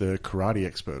who was the karate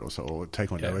expert or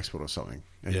taekwondo expert or something.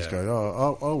 And he's going,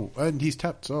 oh, and he's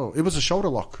tapped. Oh, it was a shoulder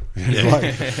lock.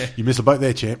 Like, you missed a boat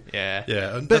there, champ. Yeah.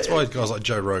 Yeah, and that's why guys like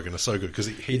Joe Rogan are so good, because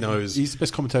he knows... He's the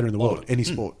best commentator in the world, any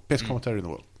sport. Best commentator in the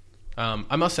world.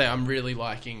 I must say, I'm really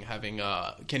liking having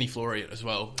Kenny Florian as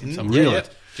well. In some Really?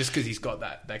 respects, just because he's got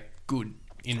that good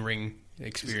in-ring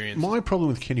experience. My problem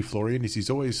with Kenny Florian is he's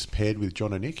always paired with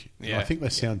John and Nick. Yeah. I think they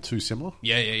sound too similar.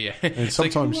 Yeah. And It's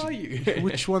sometimes, like, who are you?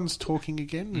 which one's talking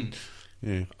again?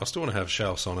 Yeah. I still want to have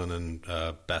Shao Sonnen and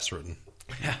Bassett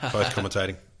both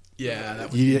commentating. Yeah,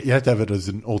 that You have to have it as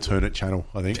an alternate channel,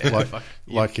 I think.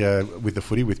 Like with the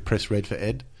footy, with Press Red for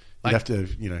Ed. You'd have to,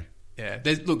 you know... Yeah,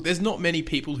 there's not many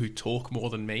people who talk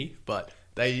more than me, but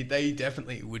they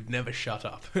definitely would never shut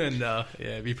up, and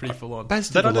it'd be pretty full on. Baz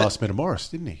did the last Meta Morris,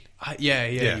 didn't he? Yeah,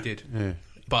 he did. Yeah.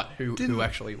 But who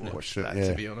actually watched it, that? yeah.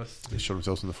 To be honest, They shot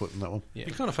themselves in the foot in that one. Yeah.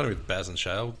 It's kind of funny with Baz and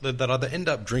Shale. They'd either end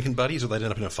up drinking buddies or they'd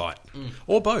end up in a fight.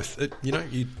 Or both. You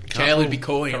Chael would be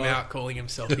calling him out, calling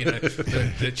himself, you know,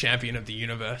 the champion of the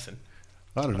universe. And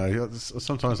I don't know.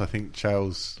 Sometimes I think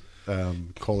Chael's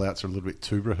call-outs are a little bit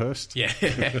too rehearsed. Yeah.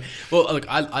 Well, look,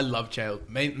 I love Chael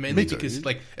mainly because,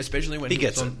 like, especially when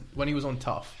he was on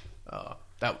Tough.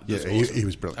 That was awesome. he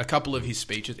was brilliant. A couple of his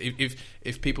speeches.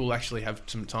 If people actually have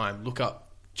some time, look up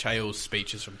Chael's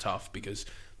speeches from Tough, because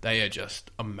they are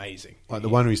just amazing. Like the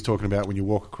one he's talking about when you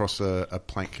walk across a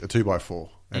plank, a 2x4,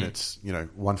 and it's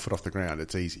 1 foot off the ground,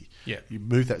 it's easy. Yeah. You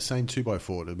move that same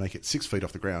 2x4 to make it 6 feet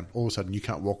off the ground, all of a sudden you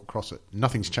can't walk across it.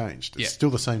 Nothing's changed. It's still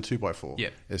the same 2x4.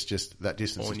 Yeah. It's just that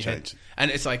distance has changed. And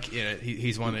it's like, you know,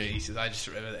 he's one of, he says, I just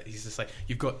remember that. He's just like,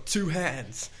 you've got 2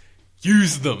 hands.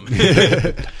 Use them.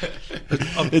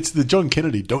 It's the John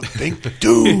Kennedy, don't think,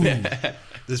 do.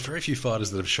 There's very few fighters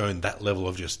that have shown that level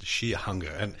of just sheer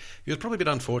hunger. And he was probably a bit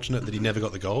unfortunate that he never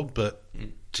got the gold, but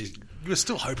geez, you were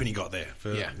still hoping he got there.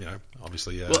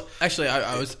 Obviously. Well, actually,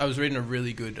 I was reading a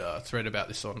really good thread about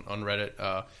this on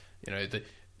Reddit.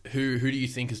 Who do you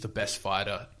think is the best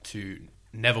fighter to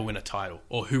never win a title,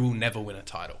 or who will never win a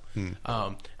title?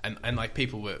 And like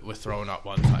people were throwing up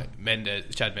ones like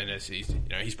Chad Mendes.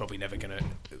 He's probably never going to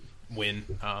win.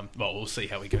 Well, we'll see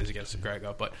how he goes against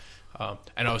McGregor. But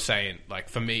and I was saying, like,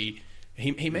 for me,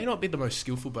 he may not be the most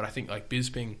skillful, but I think like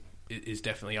Bisping is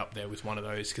definitely up there with one of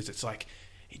those, because it's like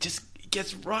he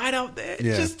gets right up there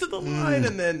just to the line,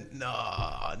 and then no.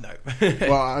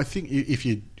 Well, I think if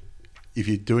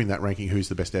you're doing that ranking, who's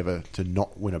the best ever to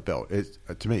not win a belt?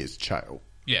 To me, it's Chael.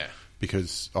 Yeah.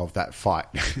 Because of that fight.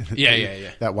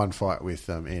 Yeah. That one fight with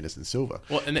Anderson Silva.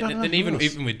 Well, and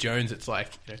even with Jones, it's like,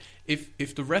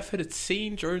 if the ref had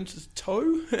seen Jones's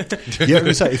toe... Yeah, I'm going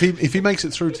to say, if he makes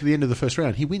it through to the end of the first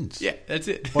round, he wins. Yeah, that's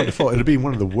it. By default, it'd be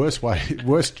one of the worst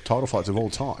title fights of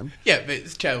all time. Yeah, but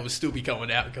Chael will still be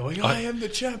coming out going, I am the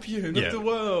champion of the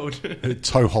world.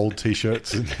 Toe hold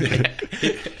T-shirts.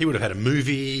 He would have had a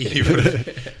movie, he would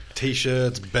have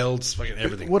T-shirts, belts, fucking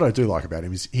everything. What I do like about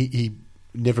him is he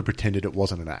never pretended it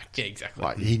wasn't an act. Yeah, exactly.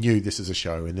 Like, he knew this is a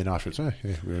show, and then afterwards,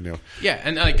 we're nil. Yeah,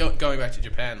 and going back to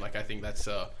Japan, like, I think that's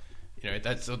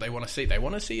that's what they want to see. They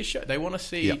want to see a show. They want to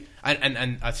see,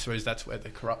 and I suppose that's where the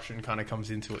corruption kind of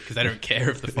comes into it, because they don't care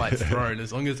if the fight's thrown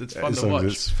as long as it's fun to watch.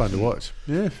 It's fun to watch.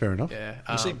 Yeah, fair enough. Yeah,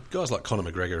 you see, guys like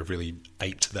Conor McGregor have really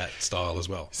aped that style as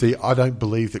well. See, I don't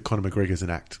believe that Conor McGregor's an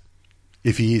act.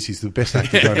 If he is, he's the best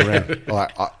actor going around.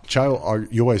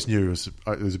 You always knew it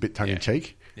was a bit tongue in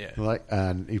cheek. Yeah.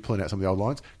 And he pulling out some of the old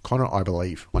lines. Conor, I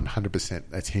believe 100%.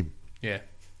 That's him. Yeah.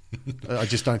 I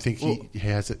just don't think he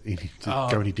has it to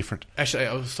go any different. Actually,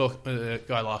 I was talking with a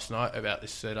guy last night about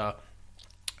this. That I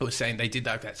was saying they did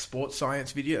that sports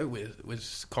science video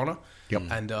with Conor,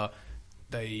 and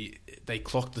they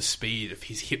clocked the speed of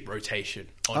his hip rotation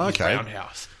on his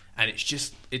roundhouse, and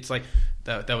it's like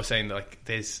they were saying, like,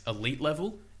 there's elite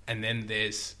level, and then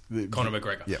there's Conor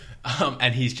McGregor. Yep.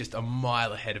 And he's just a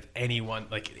mile ahead of anyone.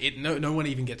 Like, no one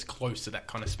even gets close to that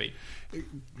kind of speed.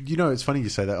 It's funny you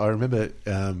say that. I remember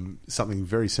something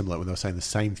very similar when they were saying the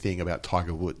same thing about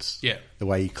Tiger Woods. Yeah. The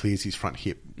way he clears his front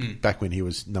hip back when he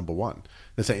was number one.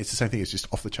 They're saying it's the same thing. It's just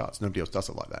off the charts. Nobody else does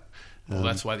it like that. Well,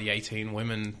 that's why the 18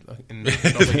 women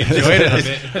probably enjoyed it a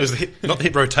bit. It was not the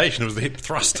hip rotation, it was the hip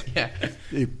thrust. Yeah.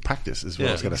 Practice is what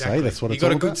I was going to say. That's what it's all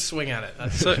about. You got a good about. swing at it,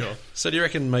 that's for sure. So do you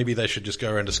reckon maybe they should just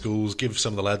go around to schools, give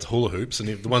some of the lads hula hoops, and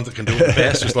if the ones that can do it the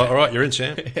best, just like, all right, you're in,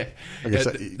 champ.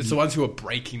 It's the ones who are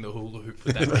breaking the hula hoop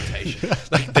with that rotation.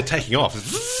 Like, they're taking off.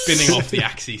 Spinning off the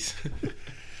axes.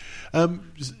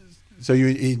 So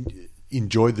you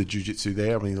enjoyed the jiu-jitsu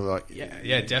there? I mean, like...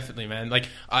 Yeah, definitely, man. Like,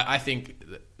 I think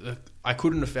I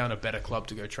couldn't have found a better club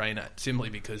to go train at, simply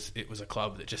because it was a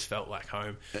club that just felt like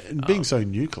home. And being so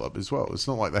new club as well, it's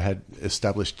not like they had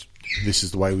established, this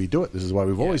is the way we do it, this is the way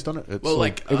we've always done it.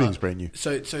 It's everything's brand new.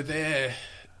 So their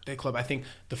club, I think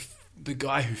the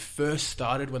guy who first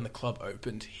started when the club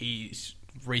opened, he's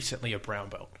recently a brown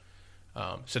belt.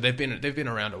 So they've been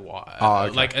around a while.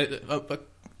 Okay. Like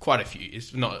quite a few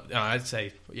years. I'd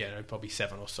say probably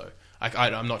 7 or so.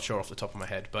 I'm not sure off the top of my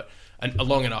head, but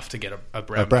long enough to get a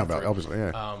brown belt, obviously.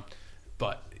 Yeah.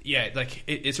 But yeah, like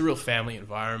it's a real family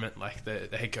environment. Like the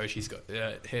head coach, he's got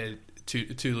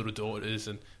two little daughters,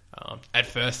 and at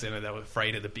first, they were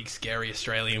afraid of the big scary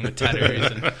Australian with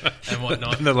tattoos and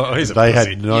whatnot. They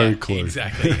had no clue.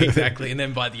 Exactly. And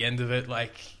then by the end of it,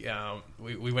 like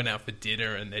we went out for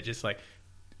dinner, and they're just like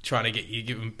trying to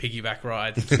give them piggyback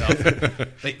rides and stuff.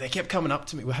 they kept coming up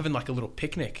to me. We're having like a little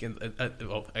picnic.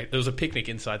 There was a picnic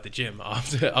inside the gym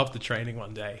after training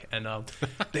one day, and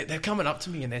they're coming up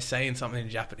to me and they're saying something in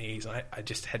Japanese. I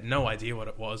just had no idea what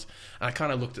it was, and I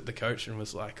kind of looked at the coach and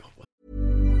was like, oh,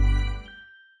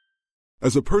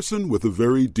 As a person with a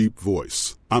very deep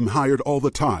voice, I'm hired all the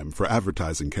time for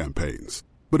advertising campaigns.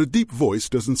 But a deep voice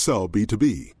doesn't sell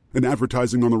B2B, and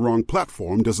advertising on the wrong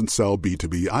platform doesn't sell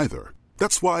B2B either.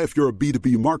 That's why if you're a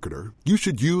B2B marketer, you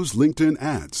should use LinkedIn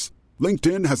ads.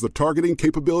 LinkedIn has the targeting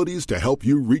capabilities to help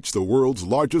you reach the world's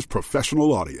largest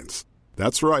professional audience.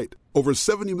 That's right, over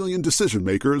 70 million decision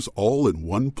makers all in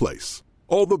one place.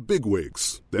 All the big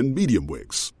wigs, then medium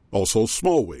wigs, also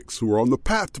small wigs who are on the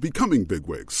path to becoming big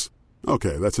wigs.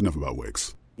 Okay, that's enough about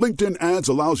wigs. LinkedIn ads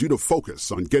allows you to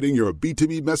focus on getting your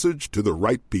B2B message to the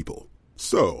right people.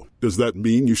 So, does that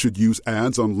mean you should use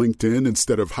ads on LinkedIn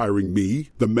instead of hiring me,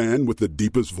 the man with the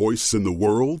deepest voice in the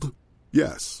world?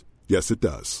 Yes. Yes, it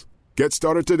does. Get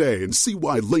started today and see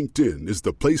why LinkedIn is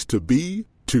the place to be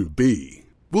to be.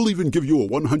 We'll even give you a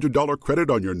 $100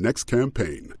 credit on your next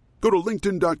campaign. Go to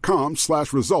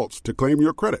linkedin.com/results to claim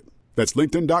your credit. That's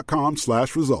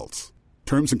linkedin.com/results.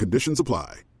 Terms and conditions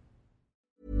apply.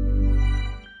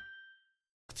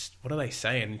 What are they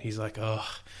saying? He's like, oh,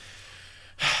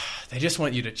 they just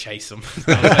want you to chase them.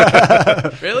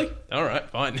 Like, really? All right,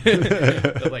 fine.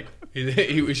 Like,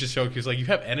 he was just shocked. He was like, you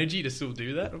have energy to still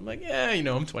do that? I'm like, yeah,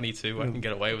 I'm 22. I can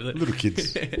get away with it. Little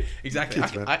kids. Exactly.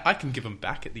 I can give them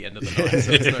back at the end of the night,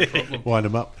 so it's no problem. Wind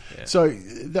them up. Yeah. So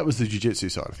that was the jiu-jitsu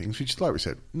side of things, which, like we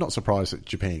said, not surprised that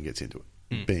Japan gets into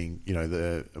it, being,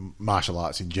 the martial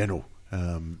arts in general.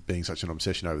 Being such an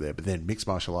obsession over there, but then mixed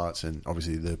martial arts and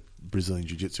obviously the Brazilian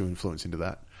jiu-jitsu influence into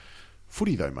that.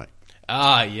 Footy though, mate.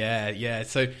 Yeah.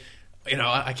 So,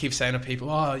 I keep saying to people,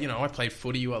 I played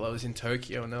footy while I was in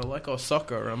Tokyo, and they're like, oh,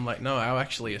 soccer. And I'm like, no,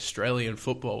 actually Australian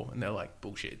football. And they're like,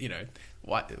 bullshit,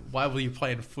 why were you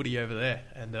playing footy over there?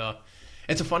 And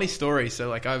it's a funny story. So,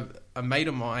 like, a mate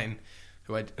of mine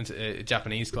who I went to a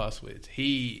Japanese class with,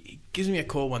 he gives me a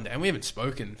call one day, and we haven't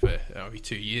spoken for maybe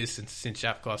 2 years since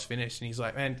Jap class finished, and he's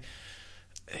like, man,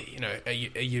 are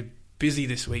you busy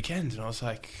this weekend? And I was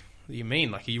like, what do you mean?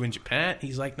 Like, are you in Japan?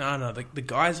 He's like, no, the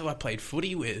guys who I played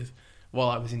footy with while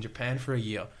I was in Japan for a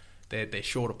year, they're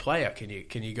short a player. Can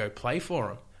you go play for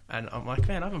them? And I'm like,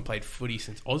 man, I haven't played footy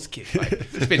since Auskick. Like,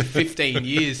 it's been 15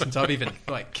 years since I've even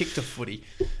like kicked a footy.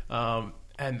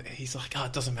 And he's like, oh,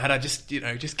 it doesn't matter.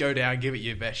 Just go down, give it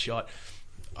your best shot.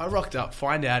 I rocked up,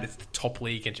 find out it's the top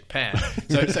league in Japan.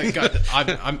 So guys,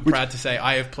 I'm proud to say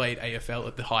I have played AFL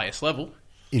at the highest level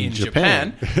in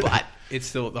Japan, but it's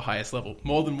still at the highest level,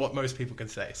 more than what most people can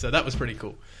say. So that was pretty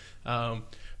cool.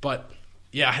 But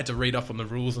yeah, I had to read up on the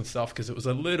rules and stuff because it was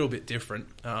a little bit different.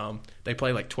 They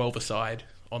play like 12 aside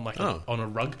on on a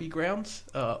rugby grounds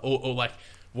or like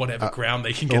whatever ground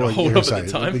they can get a hold of at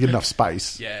the time. They get enough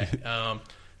space. Yeah.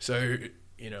 So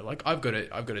like I've got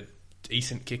a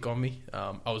decent kick on me.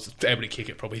 I was able to kick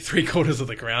it probably 3/4 of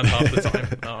the ground half the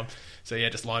time. So yeah,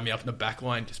 just line me up in the back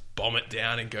line, just bomb it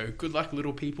down and go, good luck,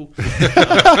 little people.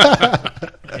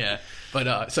 Yeah.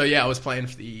 But so yeah, I was playing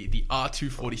for the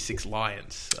R246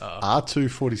 Lions.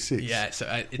 R246? Yeah. So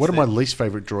it's one of my least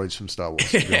favourite droids from Star Wars,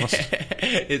 to be honest.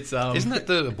 It's Isn't that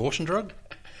the abortion drug?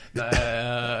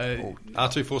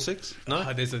 R246?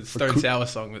 No? There's a Stone Sour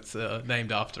song that's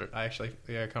named after it. I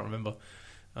can't remember.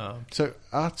 So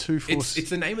R246... It's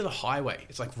the name of the highway.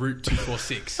 It's like Route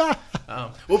 246.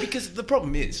 Well, because the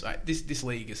problem is, right, this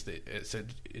league is it's a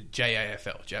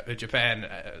JAFL, Japan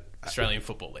Australian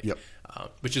Football League, yep.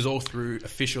 Which is all through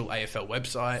official AFL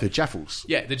website. The Jaffles.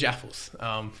 Yeah, the Jaffles.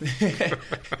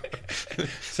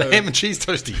 So ham and cheese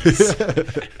toasties.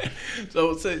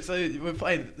 so we're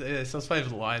playing. So I was playing for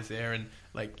the Lions there, and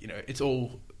like it's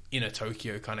all in a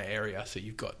Tokyo kind of area. So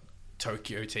you've got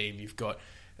Tokyo team, you've got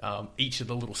each of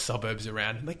the little suburbs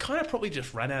around, and they kind of probably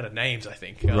just ran out of names, I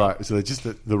think. Right, so they're just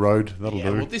the road, that'll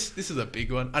do. Well, this is a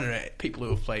big one. I don't know, people who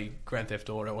have played Grand Theft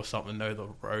Auto or something know the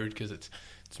road because it's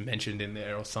mentioned in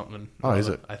there or something. Oh, is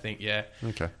it? I think, yeah.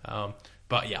 Okay.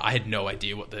 But yeah, I had no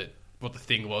idea what the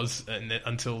thing was, and then,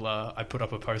 until I put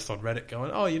up a post on Reddit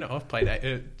going, I've played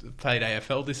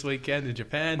AFL this weekend in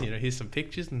Japan. Here's some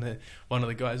pictures, and one of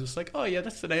the guys was like, oh yeah,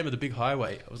 that's the name of the big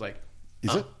highway. I was like,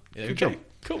 is it? Yeah, okay,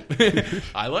 cool.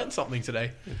 I learned something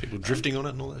today. People drifting on it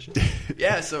and all that shit.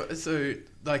 Yeah, so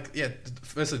like, yeah,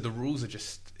 firstly the rules are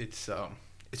just it's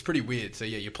pretty weird. So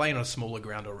yeah, you're playing on a smaller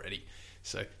ground already.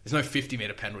 So there's no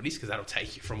 50-meter penalties because that'll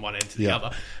take you from one end to the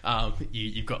other.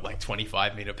 You've got like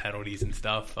 25-meter penalties and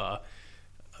stuff.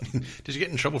 Did you get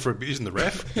in trouble for abusing the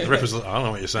ref? The ref was like, I don't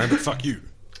know what you're saying, but fuck you.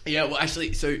 Yeah, well,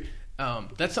 actually, so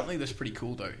that's something that's pretty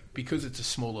cool though, because it's a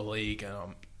smaller league.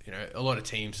 A lot of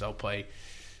teams they'll play.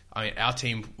 I mean, our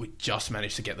team, we just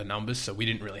managed to get the numbers, so we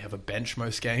didn't really have a bench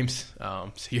most games.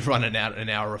 So you're running out an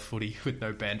hour of footy with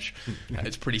no bench.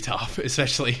 It's pretty tough,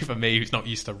 especially for me who's not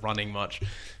used to running much.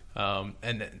 And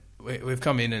then we've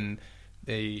come in, and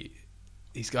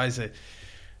these guys are...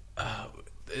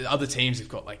 other teams have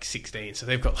got like 16, so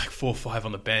they've got like 4 or 5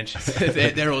 on the bench.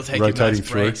 They're all taking those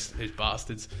breaks, those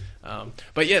bastards.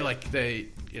 But yeah, like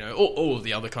all of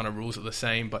the other kind of rules are the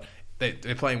same, but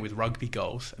they're playing with rugby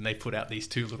goals, and they put out these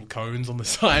 2 little cones on the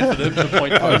side for the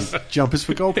point posts. Jumpers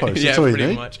for goalposts. Yeah, that's all pretty you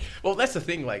need. much. Well, that's the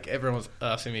thing. Like everyone's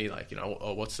asking me, like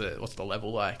what's the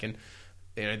level like? And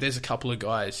there's a couple of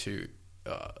guys who,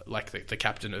 like the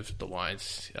captain of the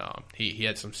Lions, he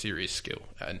had some serious skill,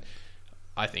 and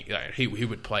I think he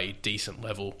would play decent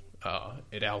level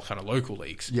at our kind of local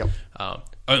leagues. Yep.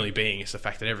 Only being is the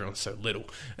fact that everyone's so little.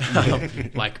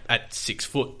 Like at 6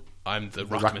 foot, I'm the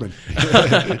ruckman.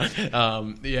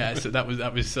 Yeah, so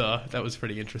that was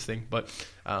pretty interesting. But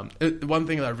one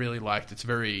thing that I really liked, it's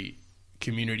very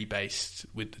community based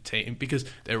with the team because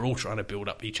they're all trying to build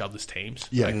up each other's teams.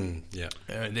 Yeah,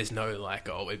 and there's no like,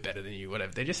 oh, we're better than you,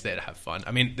 whatever. They're just there to have fun.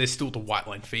 I mean, there's still the white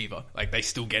line fever. Like they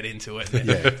still get into it.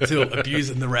 They're still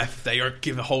abusing the ref if they don't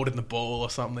give a hold in the ball or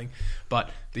something.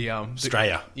 But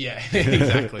Australia. Yeah,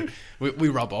 exactly. we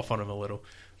rub off on them a little.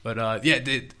 But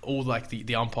all like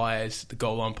the umpires, the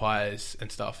goal umpires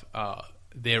and stuff.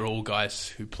 They're all guys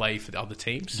who play for the other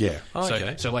teams. Yeah.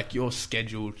 Okay. So like you're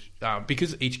scheduled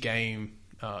because each game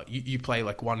you play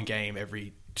like one game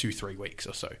every 2-3 weeks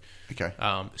or so. Okay.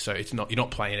 So you're not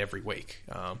playing every week.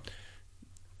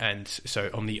 And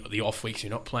so on the off weeks you're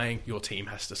not playing, your team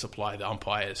has to supply the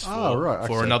umpires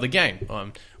for another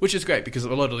game, which is great because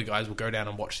a lot of the guys will go down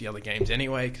and watch the other games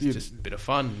anyway because it's just a bit of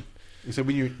fun. So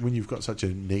when you've got such a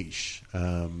niche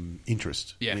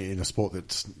interest in a sport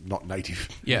that's not native,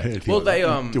 well, they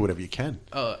do whatever you can.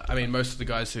 I mean, most of the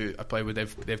guys who I play with,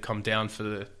 they've come down for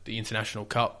the International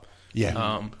Cup.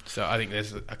 Yeah. So I think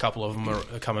there's a couple of them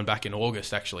are coming back in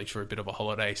August actually for a bit of a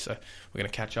holiday. So we're going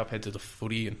to catch up, head to the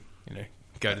footy, and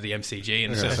go to the MCG,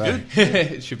 and it's good.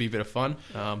 It should be a bit of fun.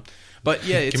 But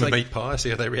yeah, it's give them like a meat pie, see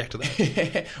how they react to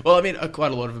that. Well, I mean,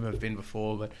 quite a lot of them have been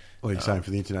before, but. Well, you're saying for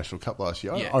the International Cup last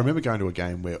year. Yeah. I remember going to a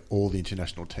game where all the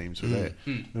international teams were there.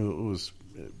 It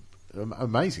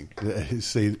amazing to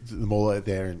see them all out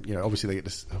there, and obviously they get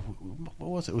this. What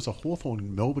was it? It was a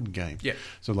Hawthorn Melbourne game. Yeah.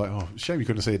 So shame you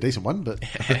couldn't see a decent one, but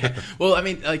well, I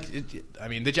mean,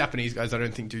 the Japanese guys I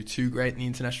don't think do too great in the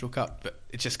International Cup, but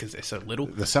it's just because they're so little.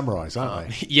 The samurais, aren't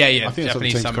they? Yeah, I think Japanese that's what the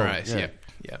team's samurais. called.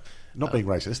 Yeah. Not being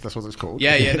racist, that's what it's called.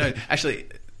 Yeah. No, actually,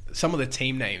 some of the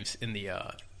team names in the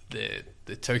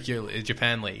Tokyo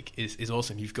Japan League is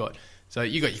awesome. You got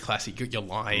your classic, you got your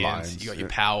Lions, you got your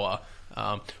Power,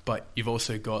 but you've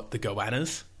also got the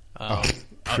Goannas.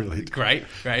 Brilliant. Great.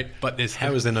 But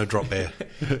how is there no drop bear?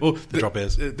 Well, the drop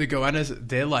bears. The Goannas,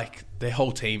 they're like their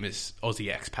whole team is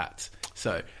Aussie expats.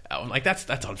 So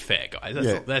that's unfair, guys.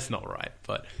 That's not right.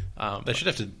 But they should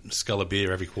have to scull a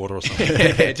beer every quarter or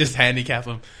something. Just handicap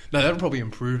them. No, that'll probably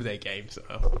improve their game. So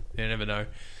you never know.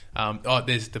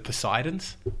 There's the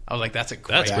Poseidons. I was like, that's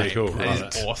pretty cool.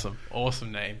 That is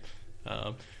awesome name.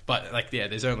 But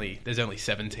there's only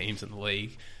 7 teams in the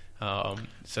league.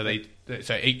 So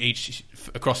each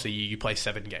across the year you play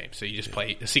 7 games. So you just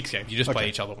play 6 games. You just play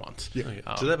each other once.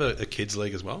 Yeah. Do they have a kids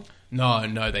league as well?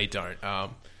 No, they don't.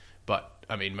 But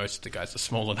I mean, most of the guys are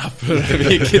small enough to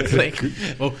be a kids league.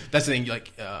 Well, that's the thing.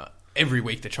 Every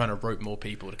week they're trying to rope more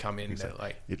people to come in.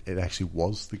 Exactly. It actually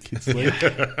was the kids league,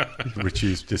 which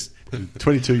is just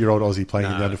 22-year-old Aussie playing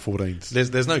in the under-14s.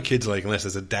 There's no kids league unless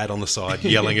there's a dad on the side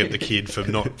yelling at the kid for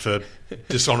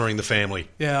dishonouring the family.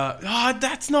 Yeah,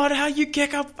 that's not how you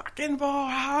kick a fucking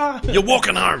ball. You're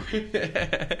walking home.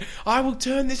 I will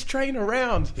turn this train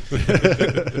around.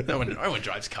 No one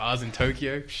drives cars in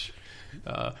Tokyo.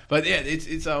 But yeah,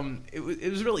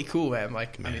 it was really cool,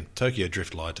 man. Tokyo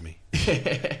Drift lied to me.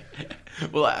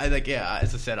 Well, as I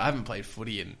said, I haven't played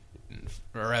footy in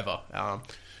forever,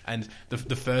 and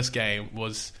the first game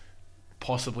was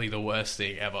possibly the worst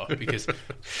thing ever because,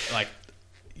 with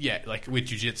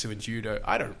jiu-jitsu and judo,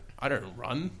 I don't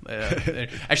run.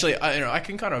 Actually, I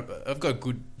can I've got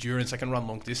good endurance. I can run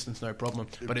long distance, no problem.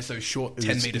 But it's those short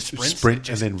 10-meter sprints. Sprint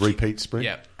and then repeat sprint.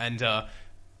 Yeah, and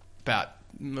about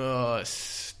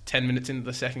 10 minutes into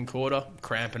the second quarter,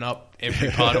 cramping up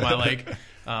every part of my leg.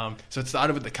 So it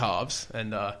started with the calves,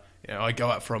 and I go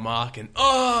out for a mark, and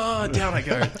down I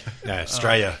go.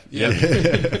 Australia. Yeah.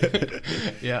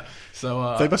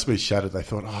 So they must be shattered. They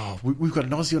thought, we've got an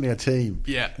Aussie on our team.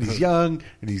 Yeah. And he's young,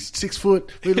 and he's 6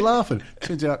 foot. We're laughing.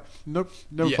 Turns out, nope,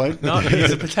 never played. No,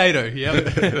 he's a potato.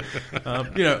 Yeah.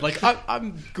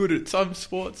 I'm good at some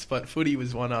sports, but footy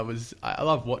was one I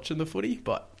love watching the footy,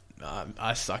 but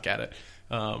I suck at it.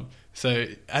 So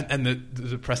the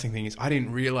depressing thing is I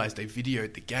didn't realise they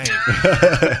videoed the game,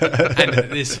 and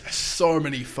there's so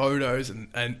many photos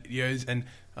and videos and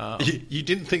you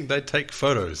didn't think they'd take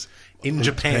photos in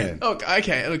Japan? Oh,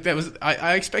 okay. Look,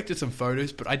 I expected some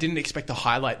photos, but I didn't expect the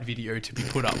highlight video to be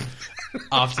put up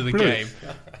after the game.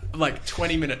 Like a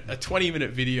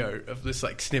 20-minute video of this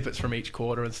snippets from each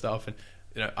quarter and stuff. And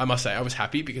I must say I was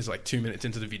happy because 2 minutes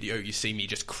into the video, you see me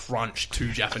just crunch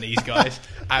 2 Japanese guys,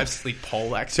 absolutely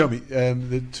poleaxe. Tell me,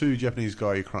 the 2 Japanese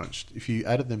guys you crunched, if you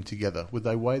added them together, would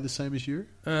they weigh the same as you?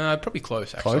 Probably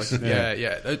close, actually. Close?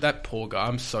 Yeah. That poor guy.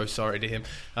 I'm so sorry to him.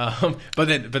 But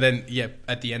then,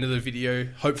 at the end of the video,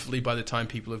 hopefully by the time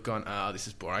people have gone, this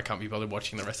is boring, I can't be bothered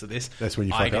watching the rest of this. That's when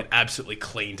you I fuck get up. absolutely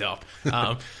cleaned up.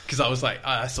 Because I was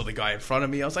I saw the guy in front of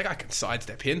me. I was like, I can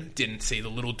sidestep in. Didn't see the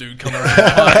little dude come around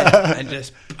behind and just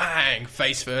bang,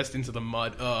 face first into the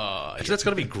mud. Actually, that's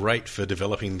got to be great for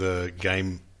developing the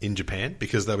game in Japan,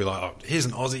 because they'll be like, here's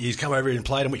an Aussie, he's come over here and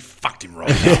played and we fucked him right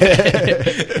up.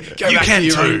 Go you back can to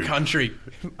your too. own country.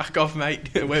 Fuck off, mate.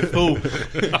 We're full.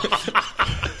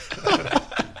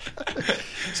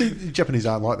 See, the Japanese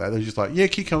aren't like that. They're just like,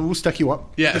 kick on, we'll stack you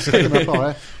up. Yeah. Stack them up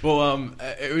higher. Well,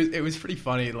 it was pretty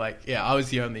funny. I was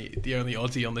the only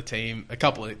Aussie on the team. A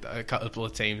couple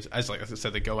of teams, as I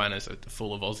said, the Goannas are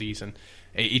full of Aussies, and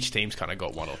each team's kind of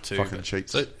got one or two. Fucking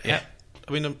cheats. So,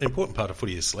 I mean, an important part of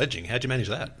footy is sledging. How'd you manage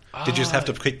that? Did you just have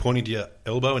to keep pointing to your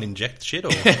elbow and inject shit?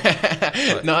 Or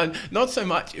No, not so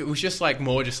much. It was just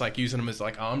more using them as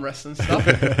armrests and stuff.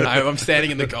 I'm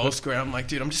standing in the goal square. I'm like,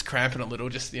 dude, I'm just cramping a little.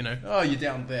 Just you're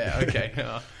down there,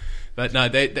 okay. But no,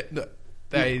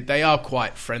 they are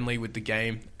quite friendly with the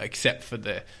game, except for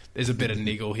there's a bit of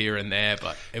niggle here and there,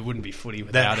 but it wouldn't be footy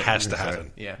without it. That has to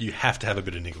happen. Yeah, you have to have a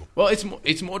bit of niggle. Well,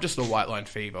 it's more just a white line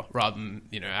fever rather than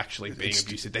actually being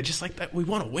abusive. They're just like that. We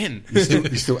want to win.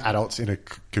 You're still adults in a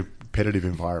competitive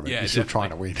environment. Yeah, you're still trying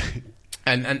to win.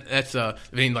 And that's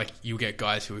you get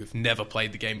guys who have never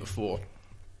played the game before.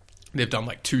 They've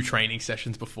done 2 training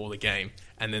sessions before the game,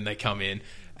 and then they come in.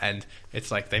 And it's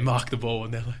they mark the ball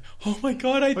and they're like, oh my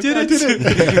God, I did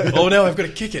it. Oh, now I've got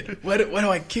to kick it. Where do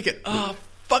I kick it? Oh,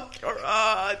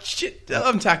 fuck, shit,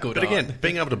 I'm tackled. But again,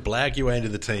 being able to blag your way into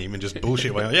the team and just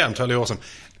bullshit away, yeah, I'm totally awesome,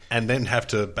 and then have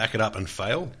to back it up and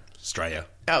fail, Australia.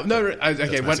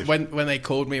 Okay, when they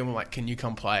called me and were like, can you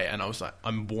come play? And I was like,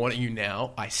 I'm warning you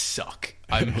now, I suck.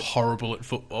 I'm horrible at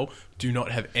football. Do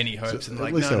not have any hopes. So and at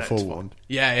like, least no, they're forewarned.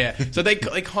 Yeah. So they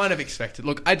kind of expected.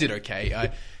 Look, I did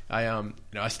okay.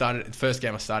 I started the first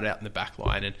game. I started out in the back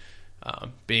line, and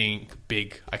being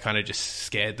big, I kind of just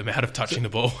scared them out of touching the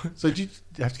ball. So did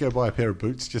you have to go buy a pair of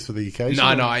boots just for the occasion?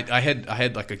 No. I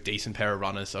had like a decent pair of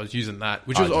runners. So I was using that,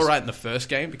 which was all right in the first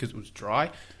game because it was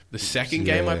dry. The second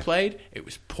game I played, it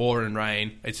was pouring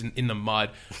rain. It's in the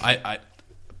mud. I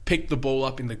picked the ball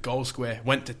up in the goal square,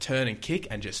 went to turn and kick,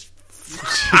 and just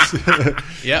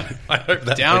yep. I hope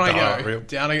that down I go.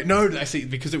 Down I go. No, I see,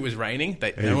 because it was raining.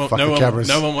 No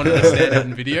one wanted to stand out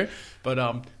in video.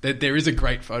 But there is a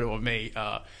great photo of me.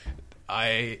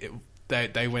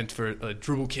 They went for a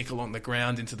dribble kick along the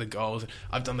ground into the goals.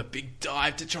 I've done the big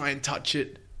dive to try and touch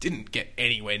it. Didn't get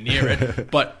anywhere near it,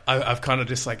 but I've kind of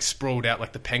just like sprawled out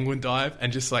like the penguin dive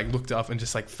and just like looked up and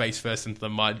just like face first into the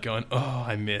mud going, oh,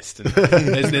 I missed. And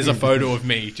there's a photo of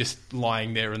me just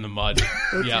lying there in the mud.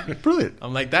 Yeah. Brilliant.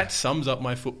 I'm like, that sums up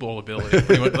my football ability.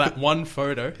 Pretty much. That one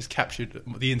photo has captured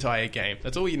the entire game.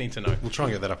 That's all you need to know. We'll try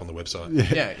and get that up on the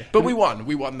website. Yeah. But we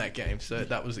won that game, so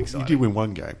that was exciting. You did win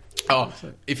one game. Oh,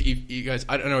 if you guys,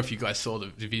 I don't know if you guys saw the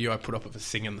video I put up of us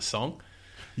singing the song.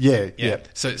 Yeah.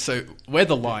 So we're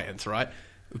the Lions, right?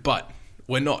 But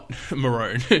we're not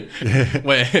maroon.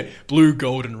 We're blue,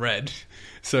 gold, and red.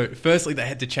 So firstly, they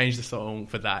had to change the song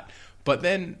for that. But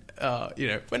then,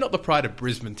 we're not the pride of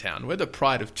Brisbane Town. We're the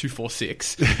pride of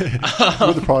 246. We're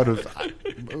the pride of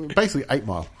basically 8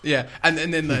 Mile. Yeah, and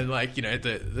then they're like,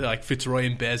 the like Fitzroy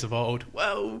and Bears of old.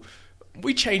 Well,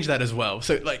 we changed that as well.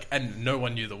 So and no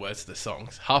one knew the words to the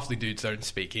songs. Half the dudes don't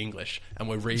speak English, and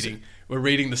we're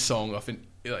reading the song off in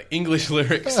English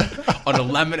lyrics on a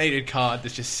laminated card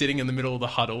that's just sitting in the middle of the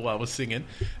huddle while we're singing.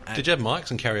 And did you have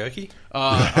mics and karaoke?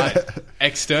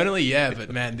 Externally, yeah, but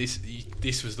man,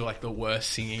 this was like the worst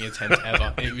singing attempt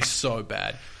ever. It was so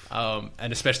bad,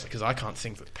 and especially because I can't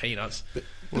sing for peanuts. But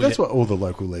that's what all the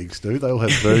local leagues do. They'll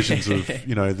have versions of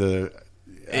the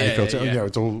AFL. Yeah,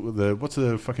 it's all what's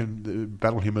the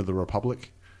Battle Hymn of the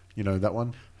Republic? That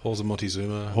one. Halls of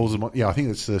Montezuma. Yeah, I think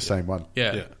it's the same one.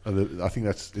 Yeah. I think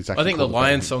that's exactly. I think the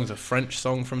Lion song's a French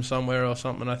song from somewhere or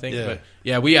something. I think, but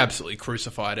yeah, we absolutely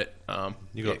crucified it.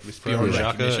 You got beyond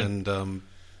recognition and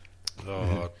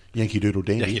Yankee Doodle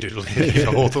Dandy. Yankee Doodle Dandy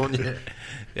for Hawthorn.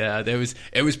 Yeah,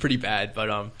 it was pretty bad,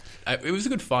 but it was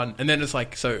good fun. And then it's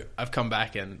like, so I've come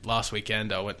back, and last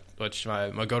weekend I watched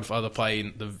my godfather play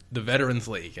in the Veterans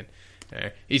League,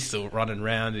 and he's still running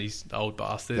around. He's the old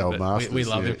bastard. We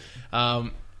love him.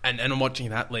 And I'm watching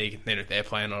that league, and then they're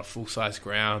playing on a full-size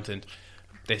ground, and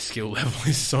their skill level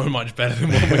is so much better than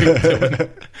what we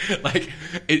were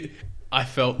doing. I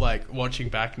felt like watching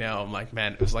back now, I'm like,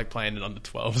 man, it was like playing in under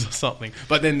 12s or something.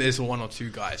 But then there's one or two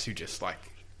guys who just like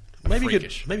maybe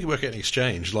freakish. Maybe work out an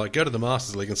exchange. Like go to the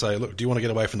Masters League and say, look, do you want to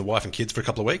get away from the wife and kids for a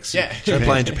couple of weeks? Yeah. Go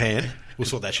play in Japan. We'll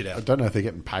sort that shit out. I don't know if they're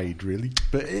getting paid really,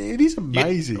 but it is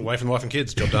amazing. Away from the wife and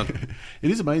kids, job done.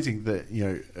 It is amazing that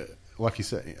like you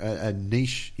say, a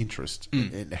niche interest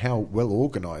and how well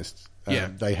organised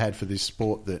they had for this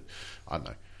sport that, I don't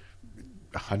know,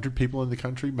 100 people in the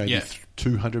country, maybe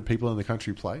 200 people in the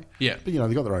country play. Yeah. But,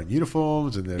 they've got their own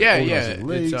uniforms and they're organising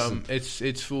leagues.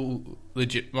 It's full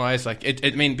legitimised. Like,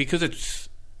 I mean, because it's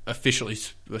officially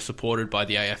supported by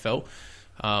the AFL,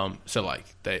 so, like,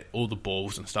 all the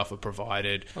balls and stuff are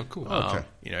provided. Oh, cool.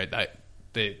 Okay.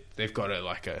 They've got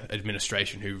a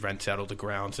administration who rents out all the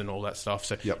grounds and all that stuff.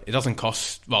 So it Yep. doesn't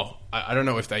cost. Well, I don't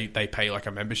know if they pay like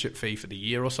a membership fee for the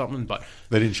year or something, but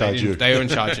they didn't charge you. They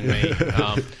weren't charging me.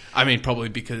 I mean, probably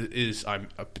because I'm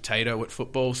a potato at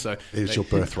football, so it's your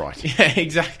birthright. Yeah,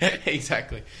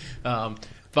 exactly.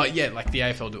 But yeah, like the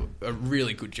AFL do a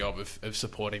really good job of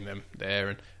supporting them there,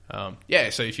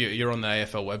 and so if you're on the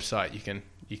AFL website,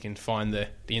 you can find the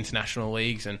international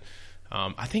leagues, and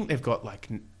I think they've got like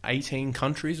 18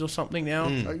 countries or something now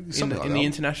in the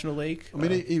international league. I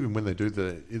mean, even when they do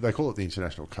they call it the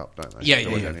International Cup, don't they?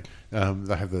 Yeah.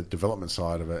 They have the development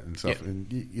side of it and stuff,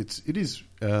 and it is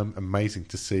amazing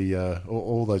to see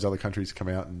all those other countries come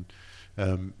out and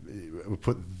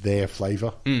put their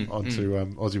flavour onto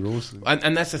Aussie rules.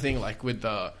 And that's the thing, like with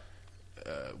the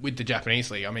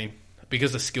Japanese league. I mean,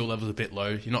 because the skill level's a bit low,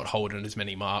 you're not holding as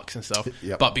many marks and stuff.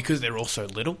 Yep. But because they're all so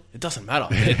little, it doesn't matter.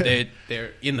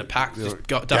 They're in the pack, just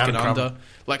ducking under.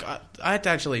 Like I had to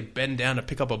actually bend down to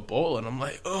pick up a ball, and I'm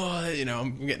like,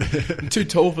 I'm too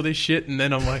tall for this shit. And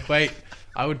then I'm like, wait,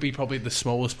 I would be probably the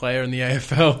smallest player in the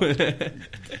AFL.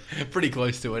 Pretty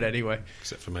close to it anyway.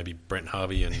 Except for maybe Brent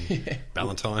Harvey and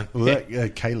Ballantyne. Well,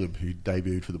 that Caleb, who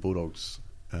debuted for the Bulldogs.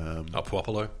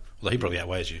 Puopolo. Well, he probably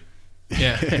outweighs you.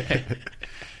 Yeah.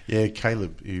 Yeah,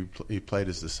 Caleb, he played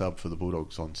as the sub for the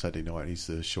Bulldogs on Saturday night. He's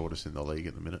the shortest in the league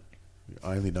at the minute.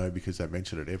 I only know because they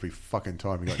mentioned it every fucking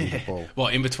time he got near the ball. Well,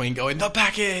 in between going, the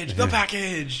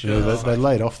package! Yeah, they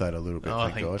laid off that a little bit,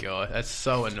 thank God. That's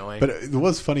so annoying. But it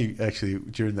was funny, actually,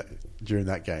 during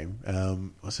that game.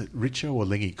 Was it Richo or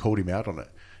Lingy called him out on it?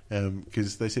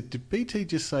 Because they said, did BT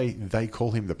just say they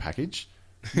call him the package?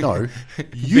 No,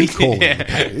 you call him the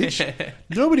package.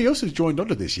 Nobody else has joined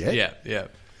onto this yet. Yeah.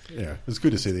 It was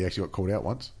good to see they actually got called out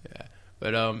once. Yeah,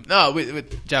 but no,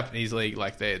 with Japanese league,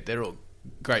 like they're all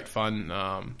great fun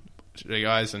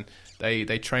guys, and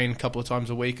they train a couple of times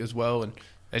a week as well. And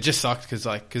it just sucked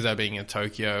because they're being in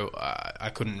Tokyo, I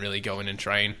couldn't really go in and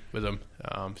train with them.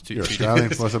 You're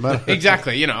Australian, what's the matter?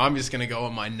 Exactly. I'm just going to go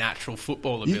on my natural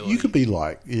football ability. You could be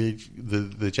like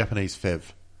the Japanese Fev.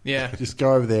 Yeah, just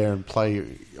go over there and play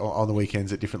on the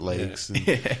weekends at different leagues.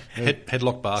 Yeah. And,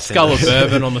 headlock bar, skull of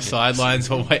bourbon on the sidelines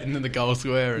while waiting in the goal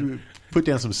square, and put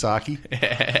down some sake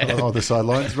on the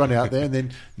sidelines. Run out there, and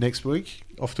then next week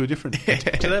off to a different. Do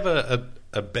they have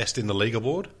a best in the league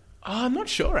award? I'm not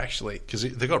sure actually, because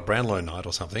they got Brownlow night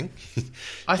or something.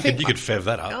 I think you could fev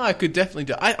that up. No, I could definitely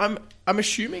do. I'm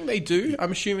assuming they do.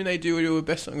 I'm assuming they do a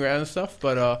best on ground and stuff.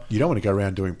 But you don't want to go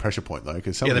around doing pressure point though,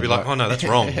 because they'd be like, oh no, that's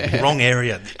wrong, wrong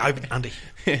area, open under.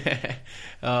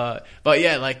 But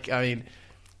yeah,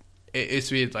 it's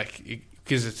weird,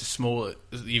 because it's a small.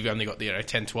 You've only got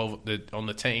 10, 12 on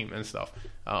the team and stuff.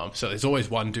 So there's always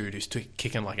one dude who's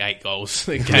kicking 8 goals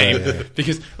a game. Yeah.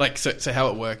 Because so how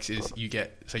it works is you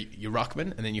get you're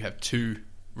ruckman, and then you have 2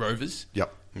 rovers.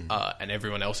 Yep. And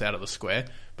everyone else out of the square,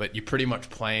 but you're pretty much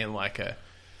playing like a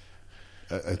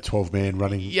 12-man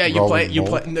running. Yeah, you're playing a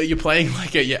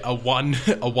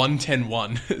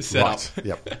 1-10-1 setup. Right.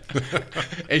 Yep.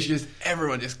 It's just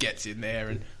everyone just gets in there,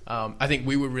 and I think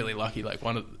we were really lucky.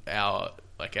 One of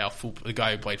the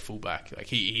guy who played fullback,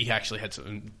 he actually had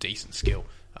some decent skill.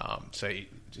 So he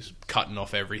just cutting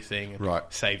off everything and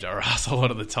saved our ass a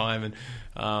lot of the time. And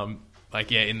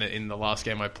in the last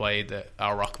game I played,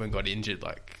 our ruckman got injured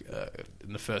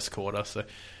in the first quarter. So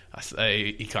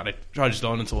he kind of trudged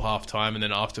on until half time, and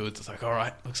then afterwards it's like, all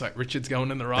right, looks like Richard's going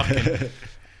in the ruck. And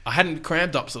I hadn't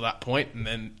cramped up to that point, and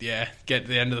then get to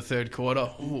the end of the third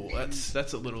quarter. Ooh, that's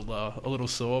a little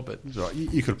sore, but that's right.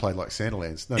 You could have played like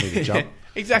Sandilands, no need to jump.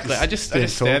 Exactly. I just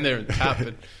stand there and tap,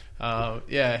 and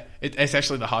it's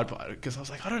actually the hard part, because I was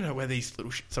like, I don't know where these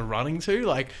little shits are running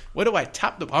to. Where do I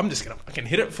tap them? I can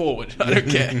hit it forward. I don't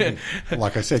care.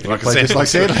 Like I said, you play just like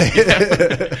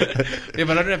Sandilands. Yeah,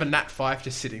 but I don't have a Nat 5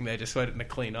 just sitting there just waiting to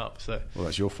clean up. So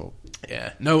that's your fault.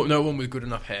 Yeah, no one with good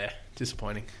enough hair.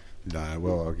 Disappointing. No,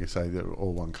 well, I guess they're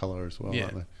all one colour as well,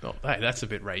 aren't they? Oh, hey, that's a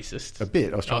bit racist. A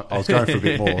bit. I was going for a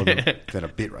bit more than a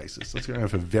bit racist. I was going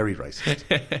for very racist.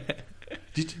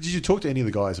 Did you talk to any of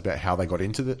the guys about how they got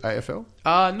into the AFL?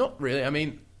 Not really. I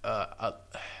mean,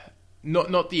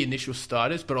 not the initial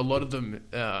starters, but a lot of them.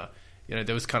 There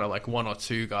was kind of 1 or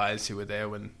 2 guys who were there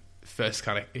when first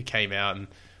it came out, and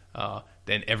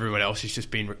then everyone else has just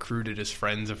been recruited as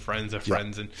friends of friends of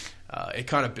friends, and it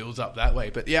kind of builds up that way.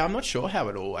 But yeah, I'm not sure how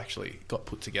it all actually got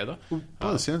put together. Well,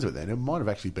 by the sounds of it, then it might have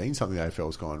actually been something the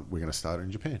AFL's gone, we're going to start it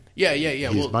in Japan. Yeah.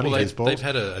 They've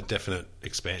had a definite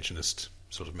expansionist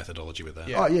sort of methodology with that.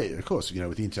 Yeah. Oh yeah, of course.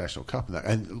 With the International Cup and that,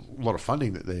 and a lot of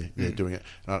funding that they're doing it,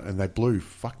 and they blew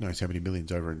fuck knows how many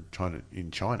millions over in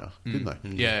China, didn't they?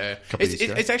 Yeah,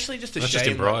 it's actually just a shame. Just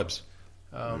in bribes.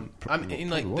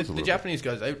 The Japanese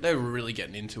guys, they were really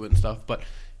getting into it and stuff, but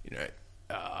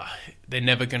they're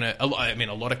never gonna. A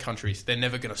lot of countries, they're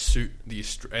never gonna suit the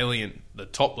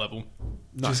top level,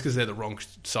 just because they're the wrong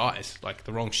size,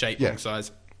 the wrong shape, wrong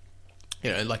size.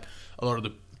 A lot of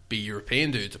the big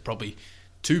European dudes are probably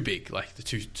too big, they're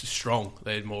too strong.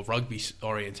 They're more rugby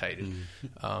orientated.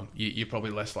 You're probably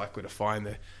less likely to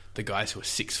find the guys who are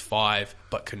 6'5"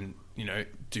 but can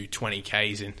do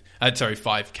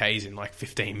 5Ks in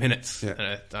 15 minutes.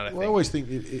 Yeah. I always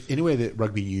think anywhere that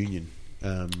rugby union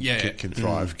can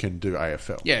thrive can do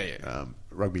AFL. Yeah.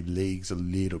 Rugby league's a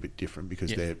little bit different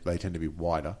because they tend to be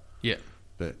wider. Yeah.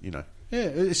 But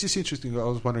it's just interesting. I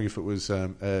was wondering if it was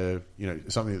something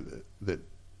that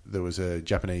there was a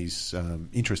Japanese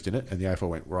interest in it, and the AFL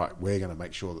went, right, we're going to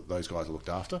make sure that those guys are looked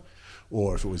after,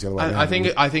 or if it was the other way around.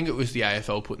 I think it was the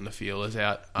AFL putting the feelers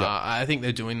out. Yep. I think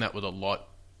they're doing that with a lot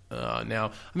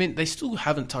now. I mean, they still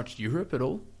haven't touched Europe at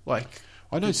all. Like,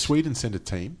 I know Sweden sent a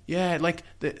team. Yeah, like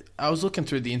I was looking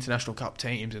through the International Cup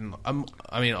teams, and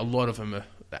I mean, a lot of them are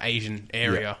the Asian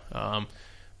area. Yeah.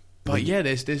 But yeah,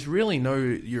 there's really no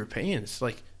Europeans.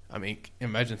 Like, I mean,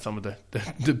 imagine some of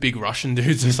the big Russian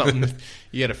dudes or something.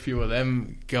 You get a few of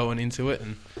them going into it,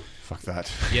 and fuck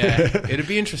that. Yeah, it'd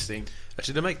be interesting.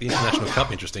 Actually, they make the International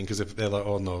Cup interesting, because if they're like,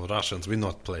 oh no, Russians, we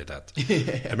not play that.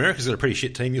 Yeah. America's got a pretty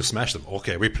shit team, you'll smash them.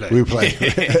 Okay, we play.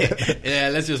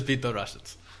 Yeah, let's just beat the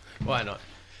Russians. Why not?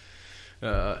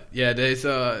 Yeah, there's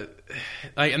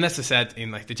like, and that's the sad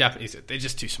thing. Like, the Japanese, they're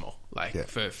just too small. Like,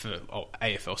 for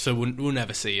AFL, so we'll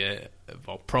never see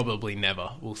probably never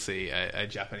we'll see a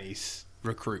Japanese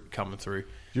recruit coming through. Do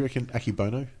you reckon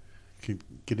Akibono could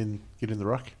get in the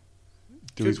ruck,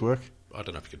 do his work? I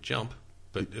don't know if he could jump,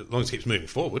 but as long as he keeps moving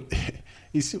forward.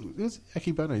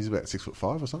 Akibono, he's about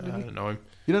 6'5" or something. I don't know him.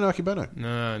 You don't know Akibono?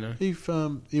 No.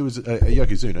 He was a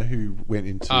Yokozuna who went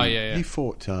into. Oh yeah. He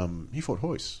fought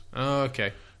Hoyce. Oh,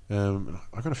 okay.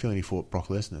 I got a feeling he fought Brock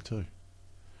Lesnar too.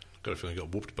 Got a feeling he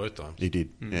got whooped both times. He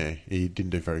did. Yeah, he didn't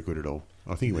do very good at all.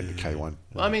 I think he went to K1.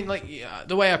 Well, I mean, like,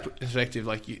 the way I put in perspective,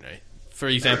 like, you know, for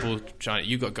example, China,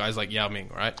 you got guys like Yao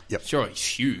Ming, right? Yep. Sure, he's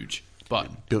huge,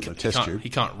 but built in a test tube. He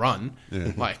can't run.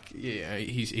 Yeah. Like, yeah,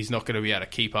 he's not going to be able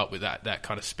to keep up with that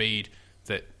kind of speed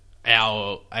that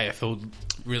our AFL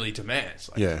really demands.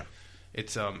 Like, yeah,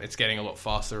 it's getting a lot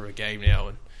faster of a game now,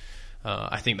 and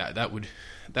I think that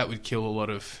would kill a lot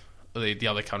of the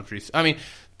other countries. I mean,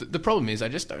 the problem is, I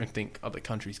just don't think other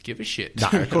countries give a shit. No,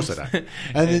 of course they don't,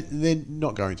 and they're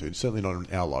not going to. Certainly not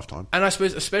in our lifetime. And I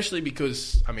suppose, especially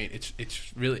because, I mean,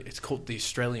 it's called the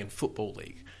Australian Football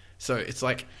League, so it's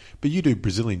like. But you do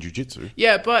Brazilian Jiu-Jitsu.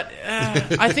 Yeah, but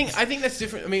I think that's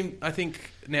different. I mean, I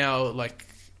think now, like,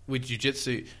 with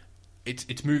Jiu-Jitsu,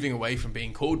 it's moving away from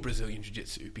being called Brazilian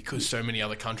Jiu-Jitsu because so many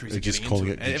other countries are getting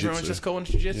into it. And everyone's just calling it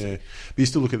Jiu-Jitsu. Yeah. But you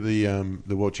still look at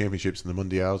the World Championships and the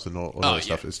Mundials and all that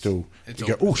stuff. It's still, you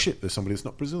go, oh shit, there's somebody that's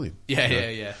not Brazilian.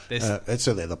 Yeah. It's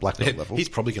certainly at the black belt level. He's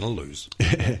probably going to lose.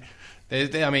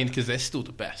 I mean, because they're still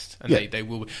the best, and they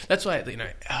will. That's why, you know,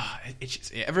 it's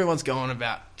just, everyone's going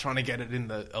about trying to get it in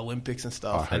the Olympics and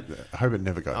stuff. I hope it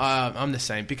never goes. I'm the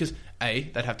same, because A,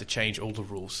 they'd have to change all the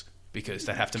rules because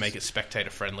they have to make it spectator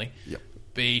friendly. Yep.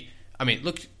 B, I mean,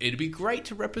 look, it'd be great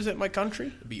to represent my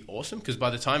country. It'd be awesome, because by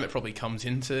the time it probably comes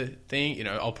into thing, you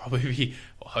know, I'll probably be,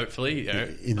 well, hopefully, you know,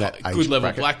 in that age good level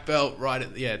bracket. black belt, right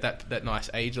at that nice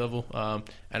age level, and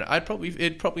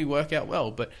it'd probably work out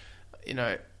well. But, you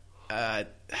know,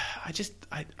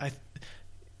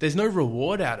 there's no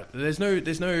reward out of it. There's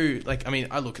no like, I mean,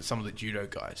 I look at some of the judo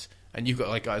guys, and you've got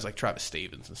like guys like Travis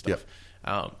Stevens and stuff. Yep.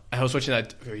 I was watching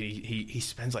that. He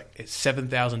spends like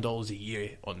 $7,000 a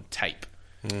year on tape,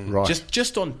 right?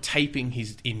 Just on taping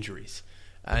his injuries,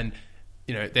 and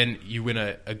you know, then you win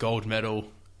a gold medal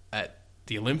at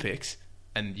the Olympics,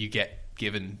 and you get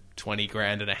given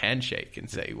 $20,000 and a handshake and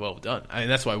say, "Well done." I mean,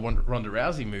 that's why Ronda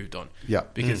Rousey moved on. Yeah,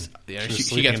 because you know,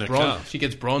 she gets bronze. She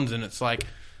gets bronze, and it's like,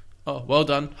 "Oh, well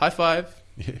done, high five."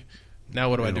 Yeah.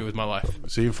 Now what do I do with my life?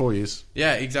 See you in 4 years.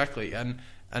 Yeah, exactly.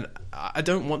 And I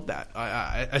don't want that.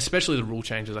 I especially the rule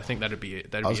changes. I think that'd be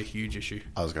a huge issue.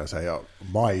 I was going to say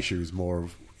my issue is more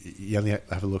of, you only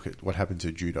have a look at what happened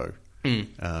to judo. And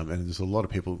there's a lot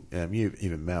of people,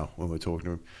 even Mal, when we're talking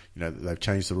to him, you know, they've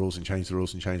changed the rules and changed the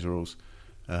rules and changed the rules.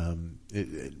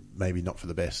 It maybe not for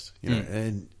the best, you know,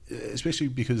 and especially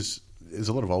because there's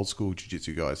a lot of old school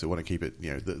jiu-jitsu guys that want to keep it,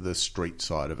 you know, the street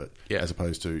side of it, as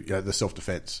opposed to, you know, the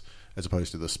self-defense, as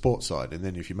opposed to the sports side. And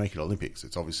then if you make it Olympics,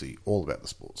 it's obviously all about the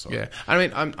sports side. Yeah, I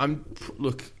mean,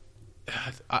 look,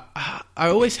 I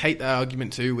always hate that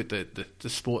argument too with the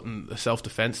sport and the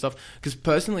self-defense stuff, because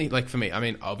personally, like for me, I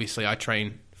mean, obviously I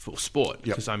train for sport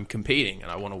because I'm competing and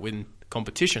I want to win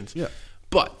competitions. Yeah.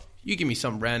 But you give me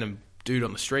some random dude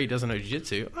on the street doesn't know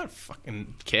jiu-jitsu, I don't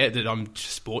fucking care that I'm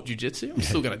sport jiu-jitsu. I'm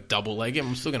still going to double leg him.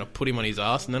 I'm still going to put him on his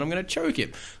ass, and then I'm going to choke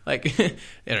him. Like, you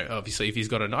know, obviously if he's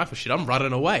got a knife or shit, I'm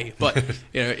running away. But,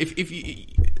 you know, if you,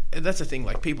 that's the thing,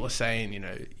 like people are saying, you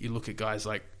know, you look at guys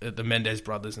like the Mendez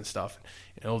brothers and stuff,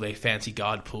 and all their fancy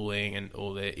guard pulling and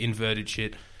all their inverted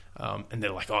shit, and they're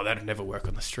like, oh, that'll never work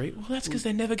on the street. Well, that's because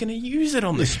they're never going to use it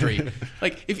on the street.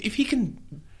 Like, if he can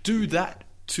do that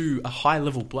to a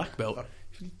high-level black belt,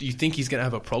 do you think he's going to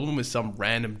have a problem with some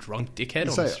random drunk dickhead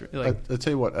on the street? Like, I'll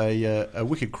tell you what, a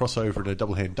wicked crossover and a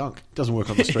double-hand dunk doesn't work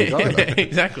on the street either.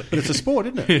 Exactly. But it's a sport,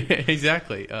 isn't it?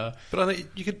 Exactly. But I think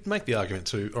you could make the argument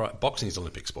too, all right, boxing is an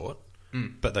Olympic sport.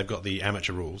 but they've got the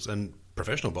amateur rules, and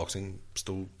professional boxing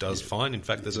still does fine. In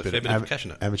fact, there's a fair bit of cash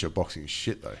in it. Amateur boxing is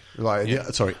shit, though.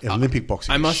 Olympic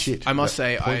boxing is shit. I must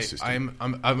say, I'm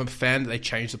a fan that they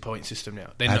changed the point system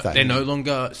now. They're no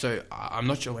longer... So I'm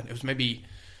not sure when. It was maybe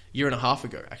a year and a half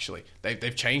ago, actually.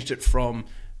 They've changed it from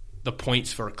the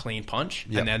points for a clean punch,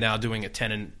 and they're now doing a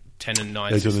 10 and 9 system.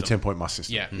 They're doing the 10-point must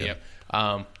system.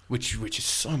 Yeah. Which is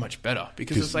so much better,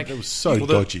 because it's like... It was so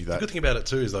dodgy, that. The good thing about it,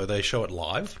 too, is, though, they show it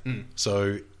live.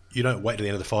 So... You don't wait to the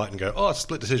end of the fight and go, it's a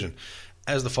split decision.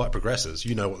 As the fight progresses,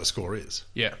 you know what the score is.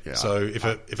 Yeah. So if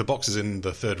a boxer's in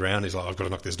the third round, he's like, I've got to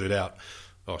knock this dude out.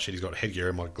 Oh, shit, he's got headgear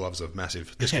and my gloves are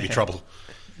massive. This could be trouble.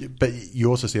 But you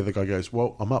also see the other guy goes,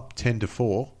 well, I'm up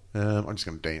 10-4. I'm just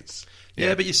going to dance.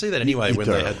 Yeah, but you see that anyway when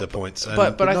they had the points.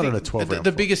 But I think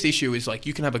the biggest issue is, like,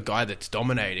 you can have a guy that's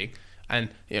dominating and,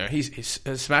 you know, he's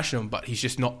smashing him, but he's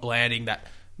just not landing that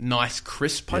nice,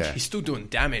 crisp punch. Yeah. He's still doing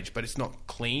damage, but it's not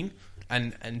clean.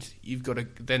 And you've got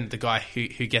then the guy who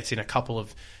gets in a couple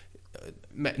of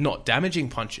not damaging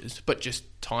punches, but just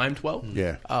timed well.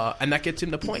 Yeah. And that gets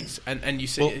him the points. And you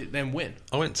see them win.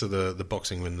 I went to the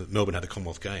boxing when Melbourne had the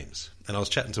Commonwealth Games, and I was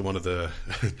chatting to one of the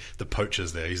the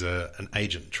poachers there. He's an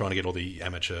agent trying to get all the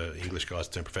amateur English guys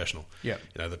to turn professional. Yeah.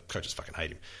 You know, the coaches fucking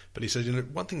hate him. But he said, you know,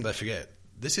 one thing they forget,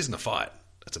 this isn't a fight.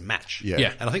 It's a match.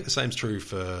 Yeah. And I think the same's true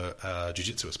for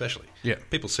jiu-jitsu especially. Yeah.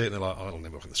 People see it and they're like, I'll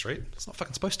never walk in the street. It's not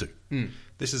fucking supposed to.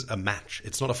 This is a match.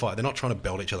 It's not a fight. They're not trying to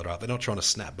belt each other up. They're not trying to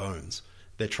snap bones.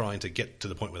 They're trying to get to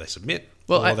the point where they submit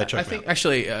or they choke I think out.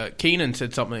 actually Keenan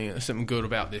said something good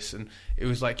about this, and it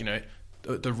was like, you know,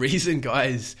 the reason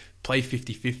guys play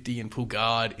 50-50 and pull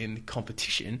guard in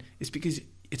competition is because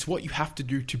it's what you have to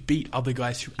do to beat other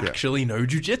guys who actually know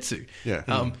jiu-jitsu.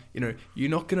 Yeah. You know, you're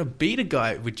not going to beat a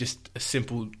guy with just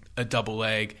a double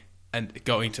leg and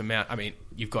going to mount. I mean,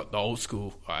 you've got the old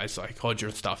school guys like Hodger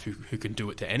and stuff who can do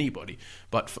it to anybody.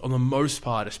 But on the most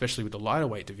part, especially with the lighter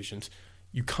weight divisions,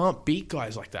 you can't beat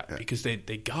guys like that because their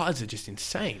guards are just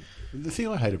insane. The thing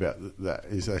I hate about that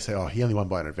is they say, he only won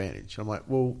by an advantage. I'm like,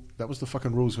 well, that was the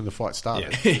fucking rules when the fight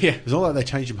started. Yeah. It's not like they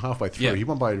changed him halfway through. Yeah. He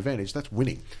won by an advantage. That's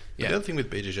winning. But the other thing with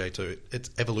BJJ too, it's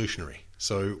evolutionary.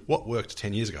 So what worked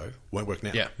 10 years ago won't work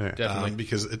now. Yeah. Definitely.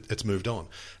 Because it's moved on.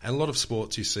 And a lot of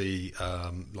sports you see,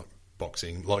 like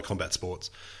boxing, a lot of combat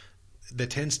sports, there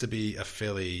tends to be a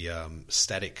fairly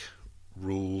static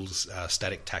rules,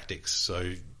 static tactics.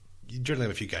 So you generally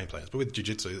have a few game plans. But with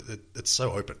jiu-jitsu, it's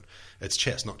so open. It's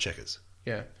chess, not checkers.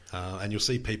 Yeah. And you'll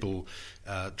see people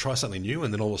try something new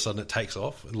and then all of a sudden it takes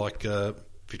off. Like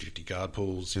 50-50 guard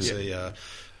pulls. You see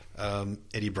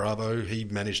Eddie Bravo, he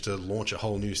managed to launch a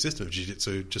whole new system of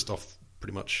jiu-jitsu just off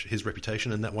pretty much his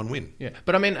reputation and that one win. Yeah,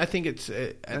 but I mean, I think it's...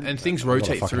 and things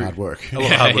rotate through. A lot of hard work. A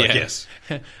lot of hard work, yes.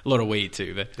 A lot of weed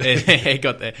too, but it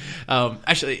got there.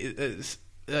 Actually...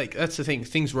 like that's the thing.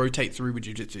 Things rotate through with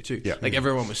jiu-jitsu too. Yeah. Like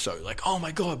everyone was so like, oh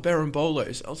my god,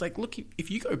 Berimbolos. I was like, look, if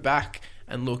you go back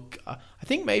and look, I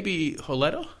think maybe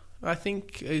Holetta, I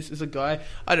think is a guy.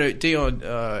 I don't know.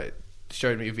 Dion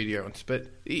showed me a video once, but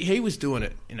he was doing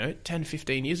it, 10,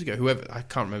 15 years ago. Whoever, I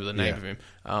can't remember the name of him.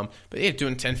 But yeah,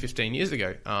 doing 10, 15 years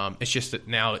ago. It's just that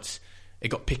now it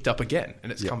got picked up again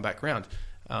and it's come back round.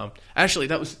 Actually,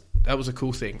 that was a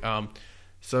cool thing.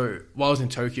 So while I was in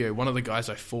Tokyo, one of the guys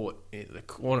I fought in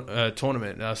the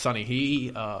tournament, Sonny, he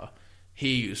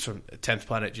was from 10th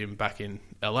Planet Gym back in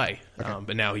LA,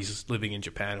 but now he's living in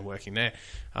Japan and working there.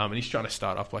 And he's trying to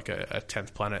start up like a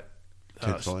 10th Planet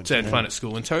 10th Planet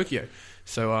school in Tokyo.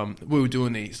 So we were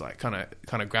doing these like kind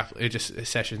of grapple just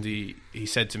sessions. He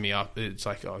said to me after, it's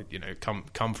like,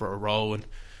 come for a roll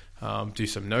and do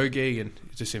some no-gi, and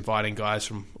just inviting guys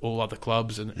from all other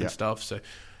clubs and stuff. So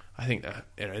I think that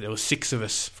there were 6 of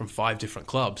us from 5 different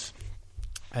clubs,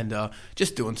 and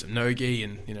just doing some no-gi,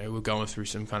 and we're going through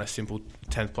some kind of simple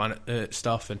 10th Planet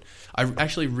stuff. And I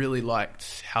actually really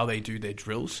liked how they do their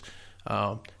drills.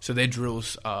 So their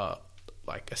drills are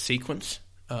like a sequence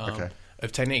of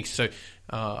techniques. So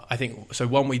I think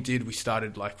one we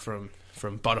started like from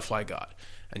butterfly guard,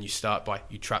 and you start by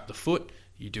you trap the foot,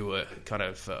 you do a kind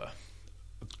of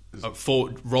a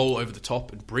forward roll over the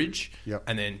top and bridge,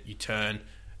 and then you turn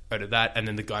out of that, and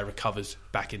then the guy recovers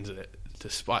back into the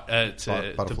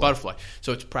butterfly.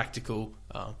 So it's practical.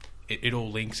 It all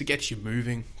links. It gets you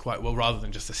moving quite well rather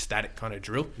than just a static kind of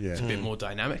drill. Yeah. It's a bit more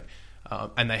dynamic.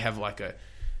 And they have like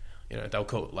they'll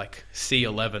call it like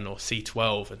C11 or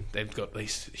C12, and they've got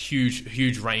this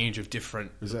huge range of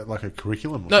different... Is that like a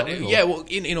curriculum? No, yeah, well,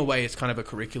 in a way it's kind of a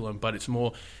curriculum, but it's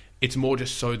more... it's more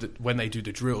just so that when they do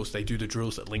the drills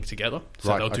that link together.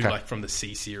 So they'll do like from the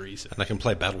C series, and they can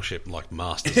play Battleship like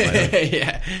masters later.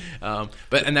 Yeah,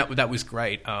 but that was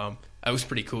great. It was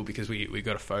pretty cool because we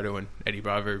got a photo and Eddie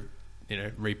Bravo,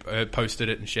 posted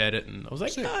it and shared it, and I was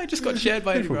like, I just got shared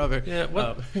by Eddie Bravo. Yeah,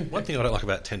 one thing I don't like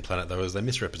about 10 Planet though is they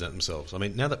misrepresent themselves. I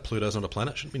mean, now that Pluto's not a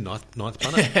planet, shouldn't it be ninth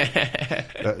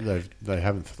planet? They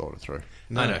haven't thought it through.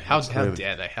 No, I know. How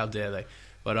dare they? How dare they?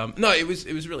 But no, it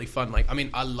was really fun. Like, I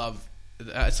mean, I love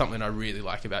something I really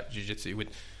like about jiu-jitsu with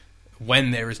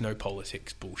when there is no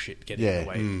politics bullshit getting in the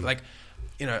way. Like,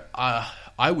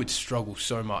 I would struggle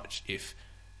so much if.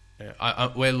 I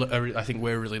think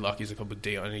we're really lucky as a club with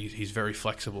Dion. He's very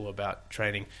flexible about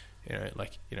training.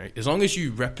 As long as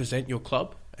you represent your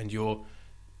club and you're,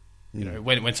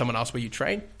 when someone asks where you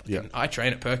train, I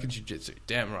train at Perkins Jiu-Jitsu.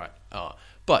 Damn right.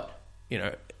 But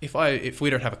if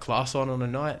we don't have a class on a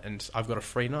night and I've got a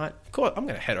free night, of course I'm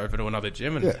going to head over to another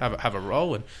gym and have a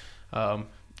roll and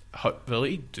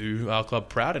hopefully do our club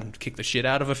proud and kick the shit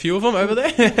out of a few of them over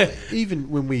there. Even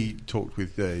when we talked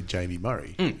with Jamie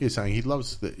Murray, he was saying he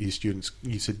loves that his students.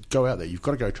 He said, "Go out there. You've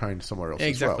got to go train somewhere else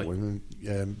as well,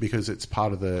 because it's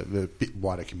part of the bit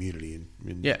wider community."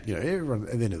 And everyone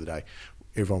at the end of the day,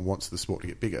 everyone wants the sport to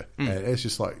get bigger. And it's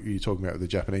just like you're talking about with the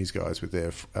Japanese guys with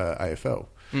their AFL,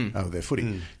 their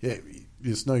footy. Yeah,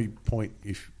 there's no point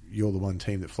if you're the one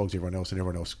team that flogs everyone else and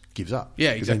everyone else gives up.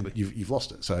 Yeah, exactly. You've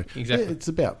lost it. So it's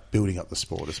about building up the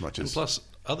sport as much as... And plus,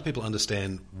 other people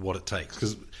understand what it takes.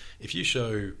 Because if you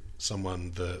show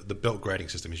someone the belt grading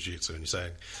system in jiu-jitsu and you're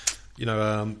saying,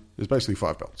 there's basically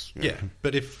 5 belts. Yeah,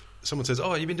 but if someone says,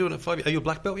 you've been doing it 5 years, are you a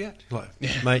black belt yet? You're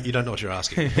like, mate, you don't know what you're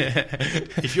asking.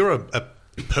 If you're a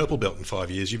purple belt in 5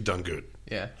 years, you've done good.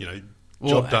 Yeah.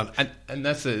 Job done. And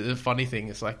that's the funny thing.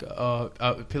 It's like, people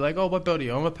are like, what belt are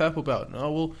you? I'm a purple belt.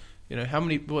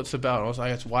 What's the belt? I was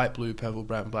like, it's white, blue, purple,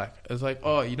 brown, black. It's like,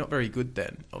 you're not very good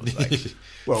then. I was like,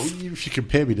 well, if you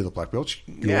compare me to the black belts,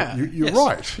 you're right.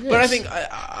 Yes. But I think,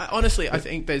 I honestly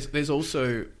think there's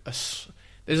also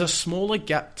there's a smaller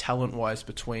gap talent-wise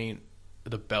between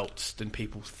the belts than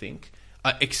people think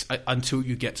until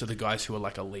you get to the guys who are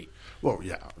like elite. Well,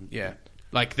 yeah. Yeah.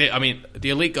 Like, the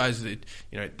elite guys, I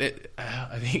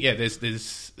think,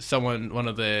 there's someone, one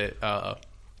of the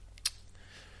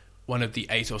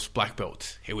ASOS black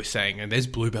belts, he was saying, and there's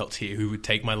blue belts here who would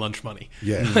take my lunch money.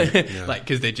 Yeah. Like,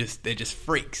 because they're just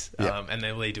freaks. Yeah. And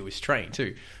all they do is train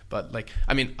too. But, like,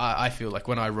 I mean, I feel like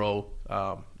when I roll,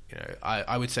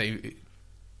 I would say,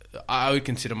 I would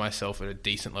consider myself at a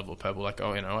decent level of purple. Like,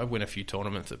 I win a few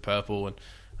tournaments at purple and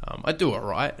I do all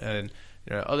right. And,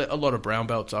 a lot of brown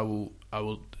belts I will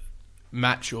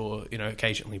match or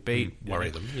occasionally beat.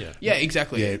 Worry them. Yeah,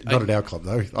 exactly. Yeah, not at our club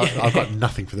though. I've got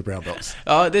nothing for the brown belts.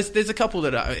 There's a couple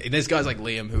that there's guys like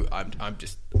Liam who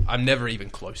I'm never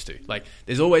even close to. Like,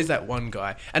 there's always that one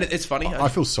guy, and it's funny. I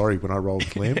feel sorry when I roll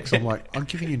with Liam because I'm like, I'm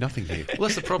giving you nothing here. Well,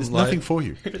 that's the problem. There's nothing for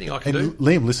you. Everything I can do.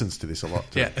 Liam listens to this a lot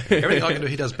too. Yeah, everything I can do,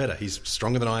 he does better. He's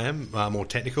stronger than I am, more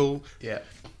technical. Yeah.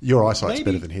 Your eyesight's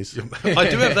better than his. I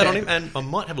do have that on him, and I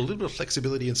might have a little bit of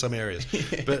flexibility in some areas.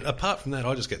 But apart from that,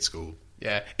 I just get schooled.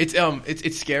 Yeah,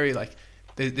 it's scary. Like,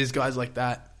 there's guys like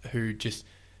that who just,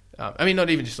 not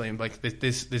even just Liam. Like,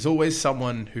 there's always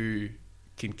someone who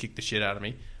can kick the shit out of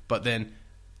me, but then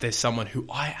there's someone who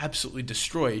I absolutely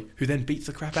destroy, who then beats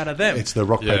the crap out of them. It's the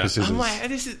rock paper scissors. I'm like,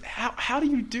 this is how do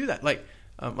you do that? Like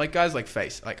guys like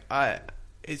Face. Like,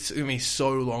 it's took me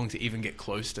so long to even get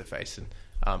close to Face, and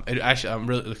I'm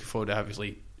really looking forward to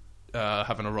obviously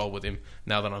having a roll with him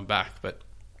now that I'm back. But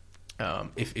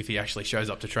if he actually shows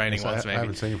up to training once, maybe. I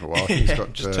haven't seen him for a while. I think he's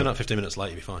got, just turn up 15 minutes late,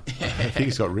 you'll be fine. I think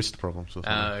he's got wrist problems or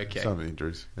something. Okay. Some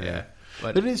injuries. Yeah.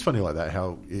 But it is funny like that,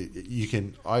 how you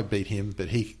can... I beat him, but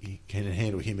he can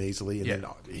handle him easily, and then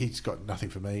he's got nothing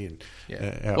for me. And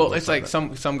well, it's like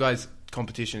some guys'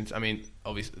 competitions, I mean,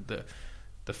 obviously,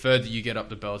 the further you get up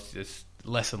the belts, there's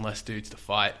less and less dudes to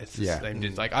fight. It's the same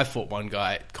dudes. Like, I fought one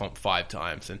guy at comp 5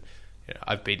 times, and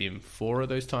I've beat him 4 of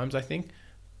those times, I think.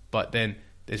 But then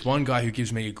there's one guy who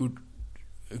gives me a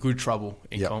good trouble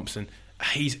in comps, and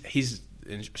he's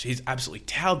absolutely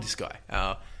towed this guy.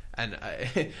 And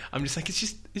I'm just like, it's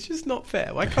just not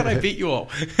fair. Why can't I beat you all?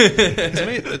 To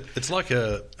me, it's like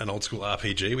an old school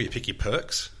RPG where you pick your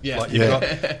perks. Yeah. Like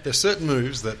there's certain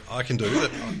moves that I can do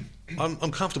that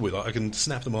I'm comfortable with. I can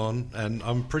snap them on, and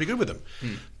I'm pretty good with them.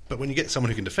 But when you get someone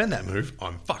who can defend that move,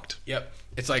 I'm fucked. Yep.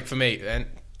 It's like, for me, and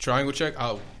triangle choke,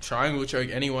 I'll triangle choke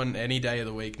anyone any day of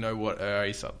the week. Know what? I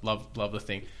used to love the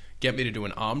thing. Get me to do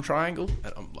an arm triangle,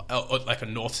 and I'm like a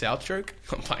north-south choke.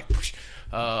 I'm like,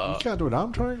 You can't do an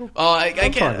arm triangle? Oh, I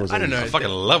can't. I don't know. I fucking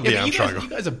love the arm triangle. You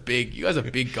guys are big. You guys are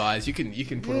big guys. You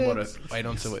can put a lot of weight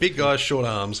onto it. Big guys, short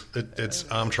arms. It's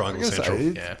arm triangle central.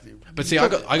 Yeah. But see, I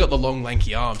got the long,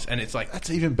 lanky arms, and it's like... That's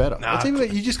even better. That's even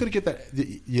better. You just got to get that...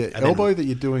 Your elbow that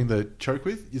you're doing the choke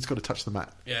with, you just got to touch the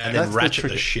mat. Yeah. And then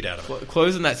ratchet the shit out of it.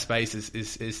 Closing that space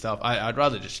is tough. I'd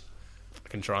rather just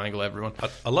fucking triangle everyone.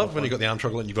 I love when you got the arm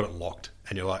triangle and you've got it locked,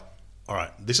 and you're like, all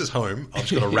right, this is home. I've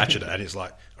just got to ratchet it. And it's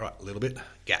like, all right, a little bit,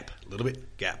 gap, a little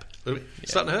bit, gap, a little bit. Yeah.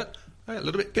 Starting to hurt? All right, a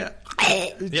little bit, gap.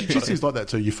 Jiu-jitsu's like that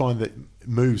too. You find that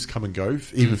moves come and go,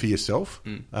 even for yourself.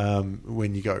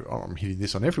 When you go, I'm hitting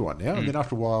this on everyone now. And then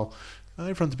after a while,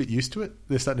 everyone's a bit used to it.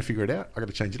 They're starting to figure it out. I've got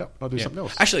to change it up. I'll do something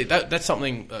else. Actually, that's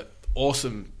something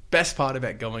awesome. Best part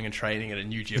about going and training at a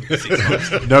new gym for 6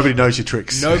 months. Nobody knows your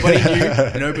tricks.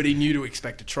 Nobody knew to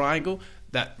expect a triangle.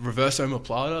 That reverse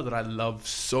omoplata that I love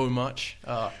so much.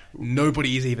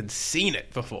 Nobody's even seen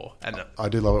it before. And I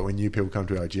do love it when new people come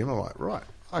to our gym. I'm like, right,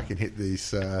 I can hit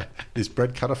this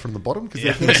bread cutter from the bottom because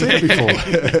they've never seen it before.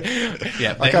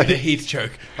 The Heath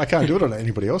choke. I can't do it on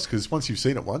anybody else because once you've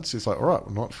seen it once, it's like, all right,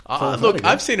 I'm not. Look,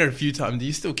 I've seen it a few times.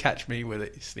 You still catch me with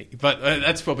it, sneak. But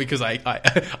that's probably because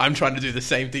I'm trying to do the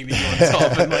same thing to you on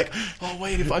top. And like, oh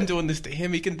wait, if I'm doing this to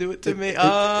him, he can do it to me.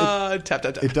 Tap.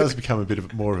 It does become a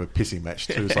bit more of a pissing match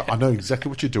too. It's like, I know exactly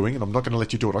what you're doing, and I'm not going to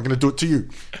let you do it. I'm going to do it to you.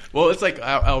 Well, it's like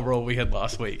our role we had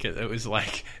last week. It was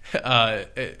like, we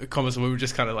were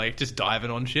just kind of like just diving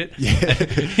on shit. Yeah.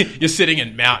 You're sitting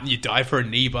in mount and you dive for a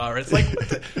knee bar. It's like,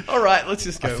 all right, let's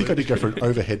just go. I think I did go for an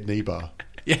overhead knee bar.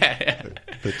 Yeah.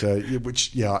 But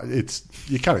it's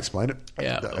you can't explain it.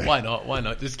 Yeah, why not? Why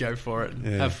not just go for it and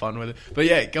have fun with it? But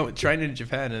yeah, training in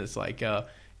Japan, and it's like, I'm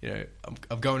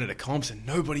going to the comps and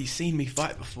nobody's seen me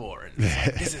fight before, and it's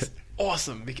like, this is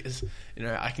awesome because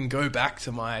I can go back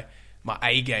to my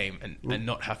A game and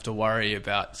not have to worry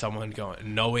about someone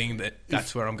knowing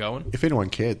that's where I'm going. If anyone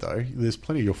cared, though, there's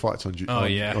plenty of your fights on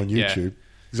YouTube. Yeah.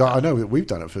 Because I know that we've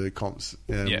done it for the comps.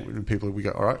 When people, we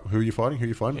go, all right, who are you fighting?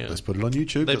 Yeah. Let's put it on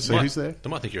YouTube. Let's see who's there. They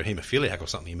might think you're a haemophiliac or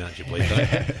something. You manage to bleed.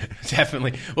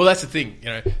 Definitely. Well, that's the thing.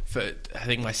 For I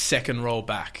think my second roll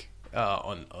back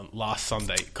on last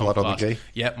Sunday. Blood on the gi?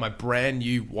 Yeah, my brand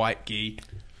new white gi.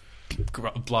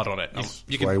 Blood on it.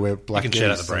 You can shout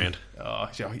out the brand.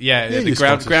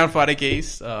 The ground fighter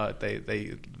geese.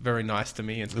 They very nice to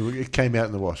me, and it came out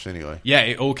in the wash anyway. Yeah,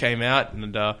 it all came out,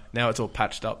 and now it's all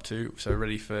patched up too. So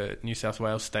ready for New South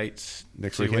Wales States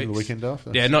next weekend. The weekend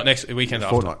after. Yeah, not next weekend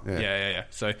after. Fortnight. Yeah.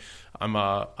 So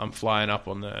I'm flying up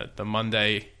on the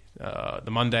Monday.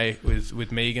 The Monday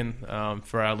with Megan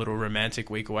for our little romantic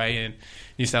week away in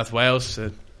New South Wales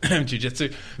for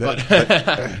jiu-jitsu.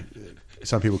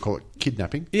 Some people call it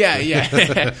kidnapping.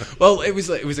 Yeah. Well, it was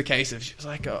a case of, she was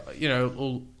like,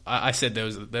 I said there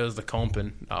was the comp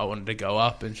and I wanted to go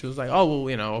up, and she was like, oh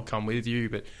well, I'll come with you,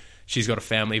 but she's got a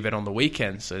family event on the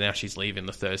weekend, so now she's leaving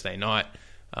the Thursday night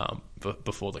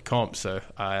before the comp. So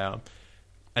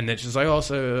and then she's like, oh,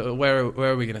 so where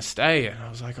are we going to stay? And I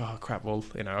was like, oh crap, well,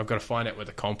 I've got to find out where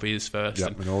the comp is first,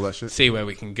 and all that shit. See where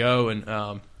we can go.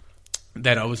 And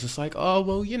then I was just like, oh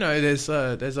well, there's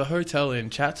a hotel in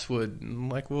Chatswood. And I'm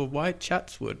like, well, why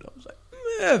Chatswood? I was like,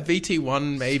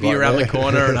 VT1 maybe right around the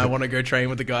corner, and I want to go train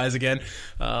with the guys again.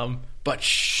 But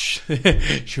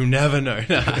she'll never know.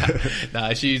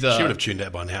 Nah, she's she would have tuned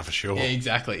out by now for sure. Yeah,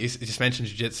 exactly. He just mentioned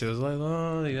jiu-jitsu. I was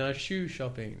like, shoe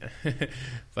shopping.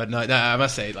 But no, I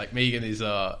must say, like, Megan is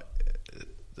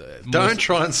don't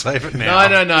try and save it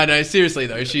now. No. Seriously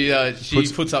though, she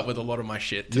puts up with a lot of my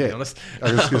shit. To be honest,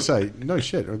 I was going to say no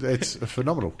shit. It's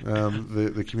phenomenal.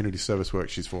 The community service work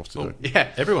she's forced to do. Yeah,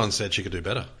 everyone said she could do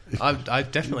better. I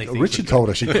definitely think Richard told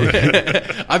her she could.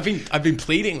 I've been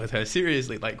pleading with her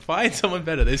seriously. Like, find someone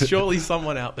better. There's surely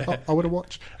someone out there. I want to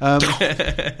watch.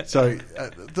 So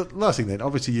the last thing then,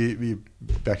 obviously you're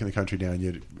back in the country now, and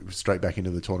you're straight back into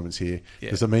the tournaments here.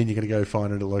 Yeah. Does that mean you're going to go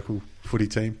find a local footy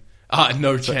team?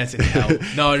 No chance in hell.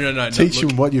 No. Teach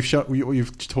them what you've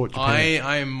taught Japan.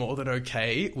 I am more than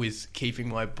okay with keeping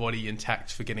my body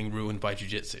intact for getting ruined by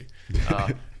jiu-jitsu.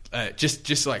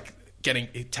 Just like getting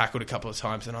tackled a couple of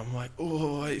times, and I'm like,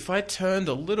 oh, if I turned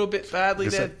a little bit badly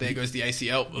there goes the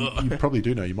ACL. You probably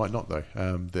do know, you might not though,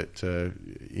 that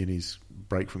in his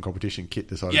break from competition, Kit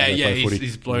decided to play footy.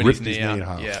 He's blown his knee in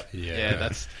out. half. Yeah,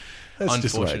 that's unfortunate.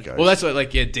 Just the way it goes. Well, that's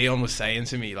what Dion was saying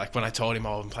to me. Like, when I told him,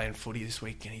 I'm playing footy this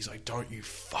week, and he's like, don't you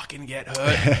fucking get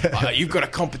hurt. You've got a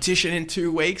competition in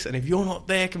 2 weeks, and if you're not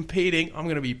there competing, I'm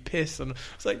going to be pissed. And I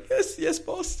was like, yes,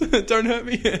 boss. Don't hurt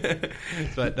me.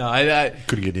 But no, I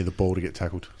couldn't get near the ball to get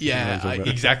tackled. Yeah,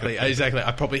 exactly.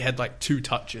 I probably had like 2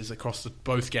 touches across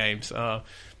both games.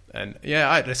 And yeah,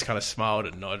 I just kind of smiled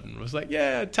and nodded and was like,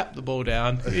 yeah, tap the ball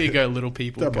down. Here you go, little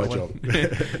people. Done my job.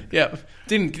 Yeah,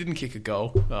 didn't kick a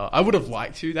goal. I would have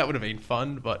liked to. That would have been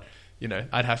fun, but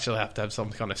I'd have to have some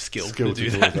kind of skill to do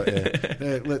that.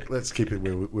 Yeah. Let's keep it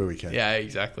where we can. Yeah,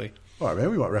 exactly. All right,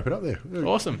 man, we might wrap it up there.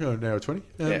 Awesome. An hour 20.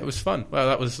 Yeah, it was fun. Well,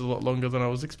 that was a lot longer than I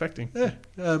was expecting. Yeah.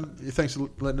 Thanks for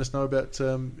letting us know about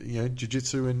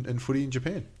jiu-jitsu and footy in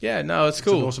Japan. Yeah, no, it's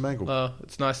cool. It's an awesome angle.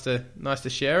 It's nice to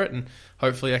share it, and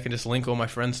hopefully I can just link all my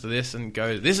friends to this and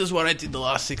go, this is what I did the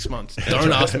last 6 months.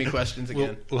 Don't ask me questions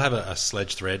again. We'll have a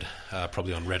sledge thread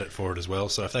probably on Reddit for it as well,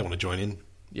 so if they want to join in,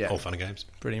 all fun and games.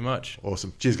 Pretty much.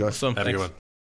 Awesome. Cheers, guys. Awesome. Have a good one.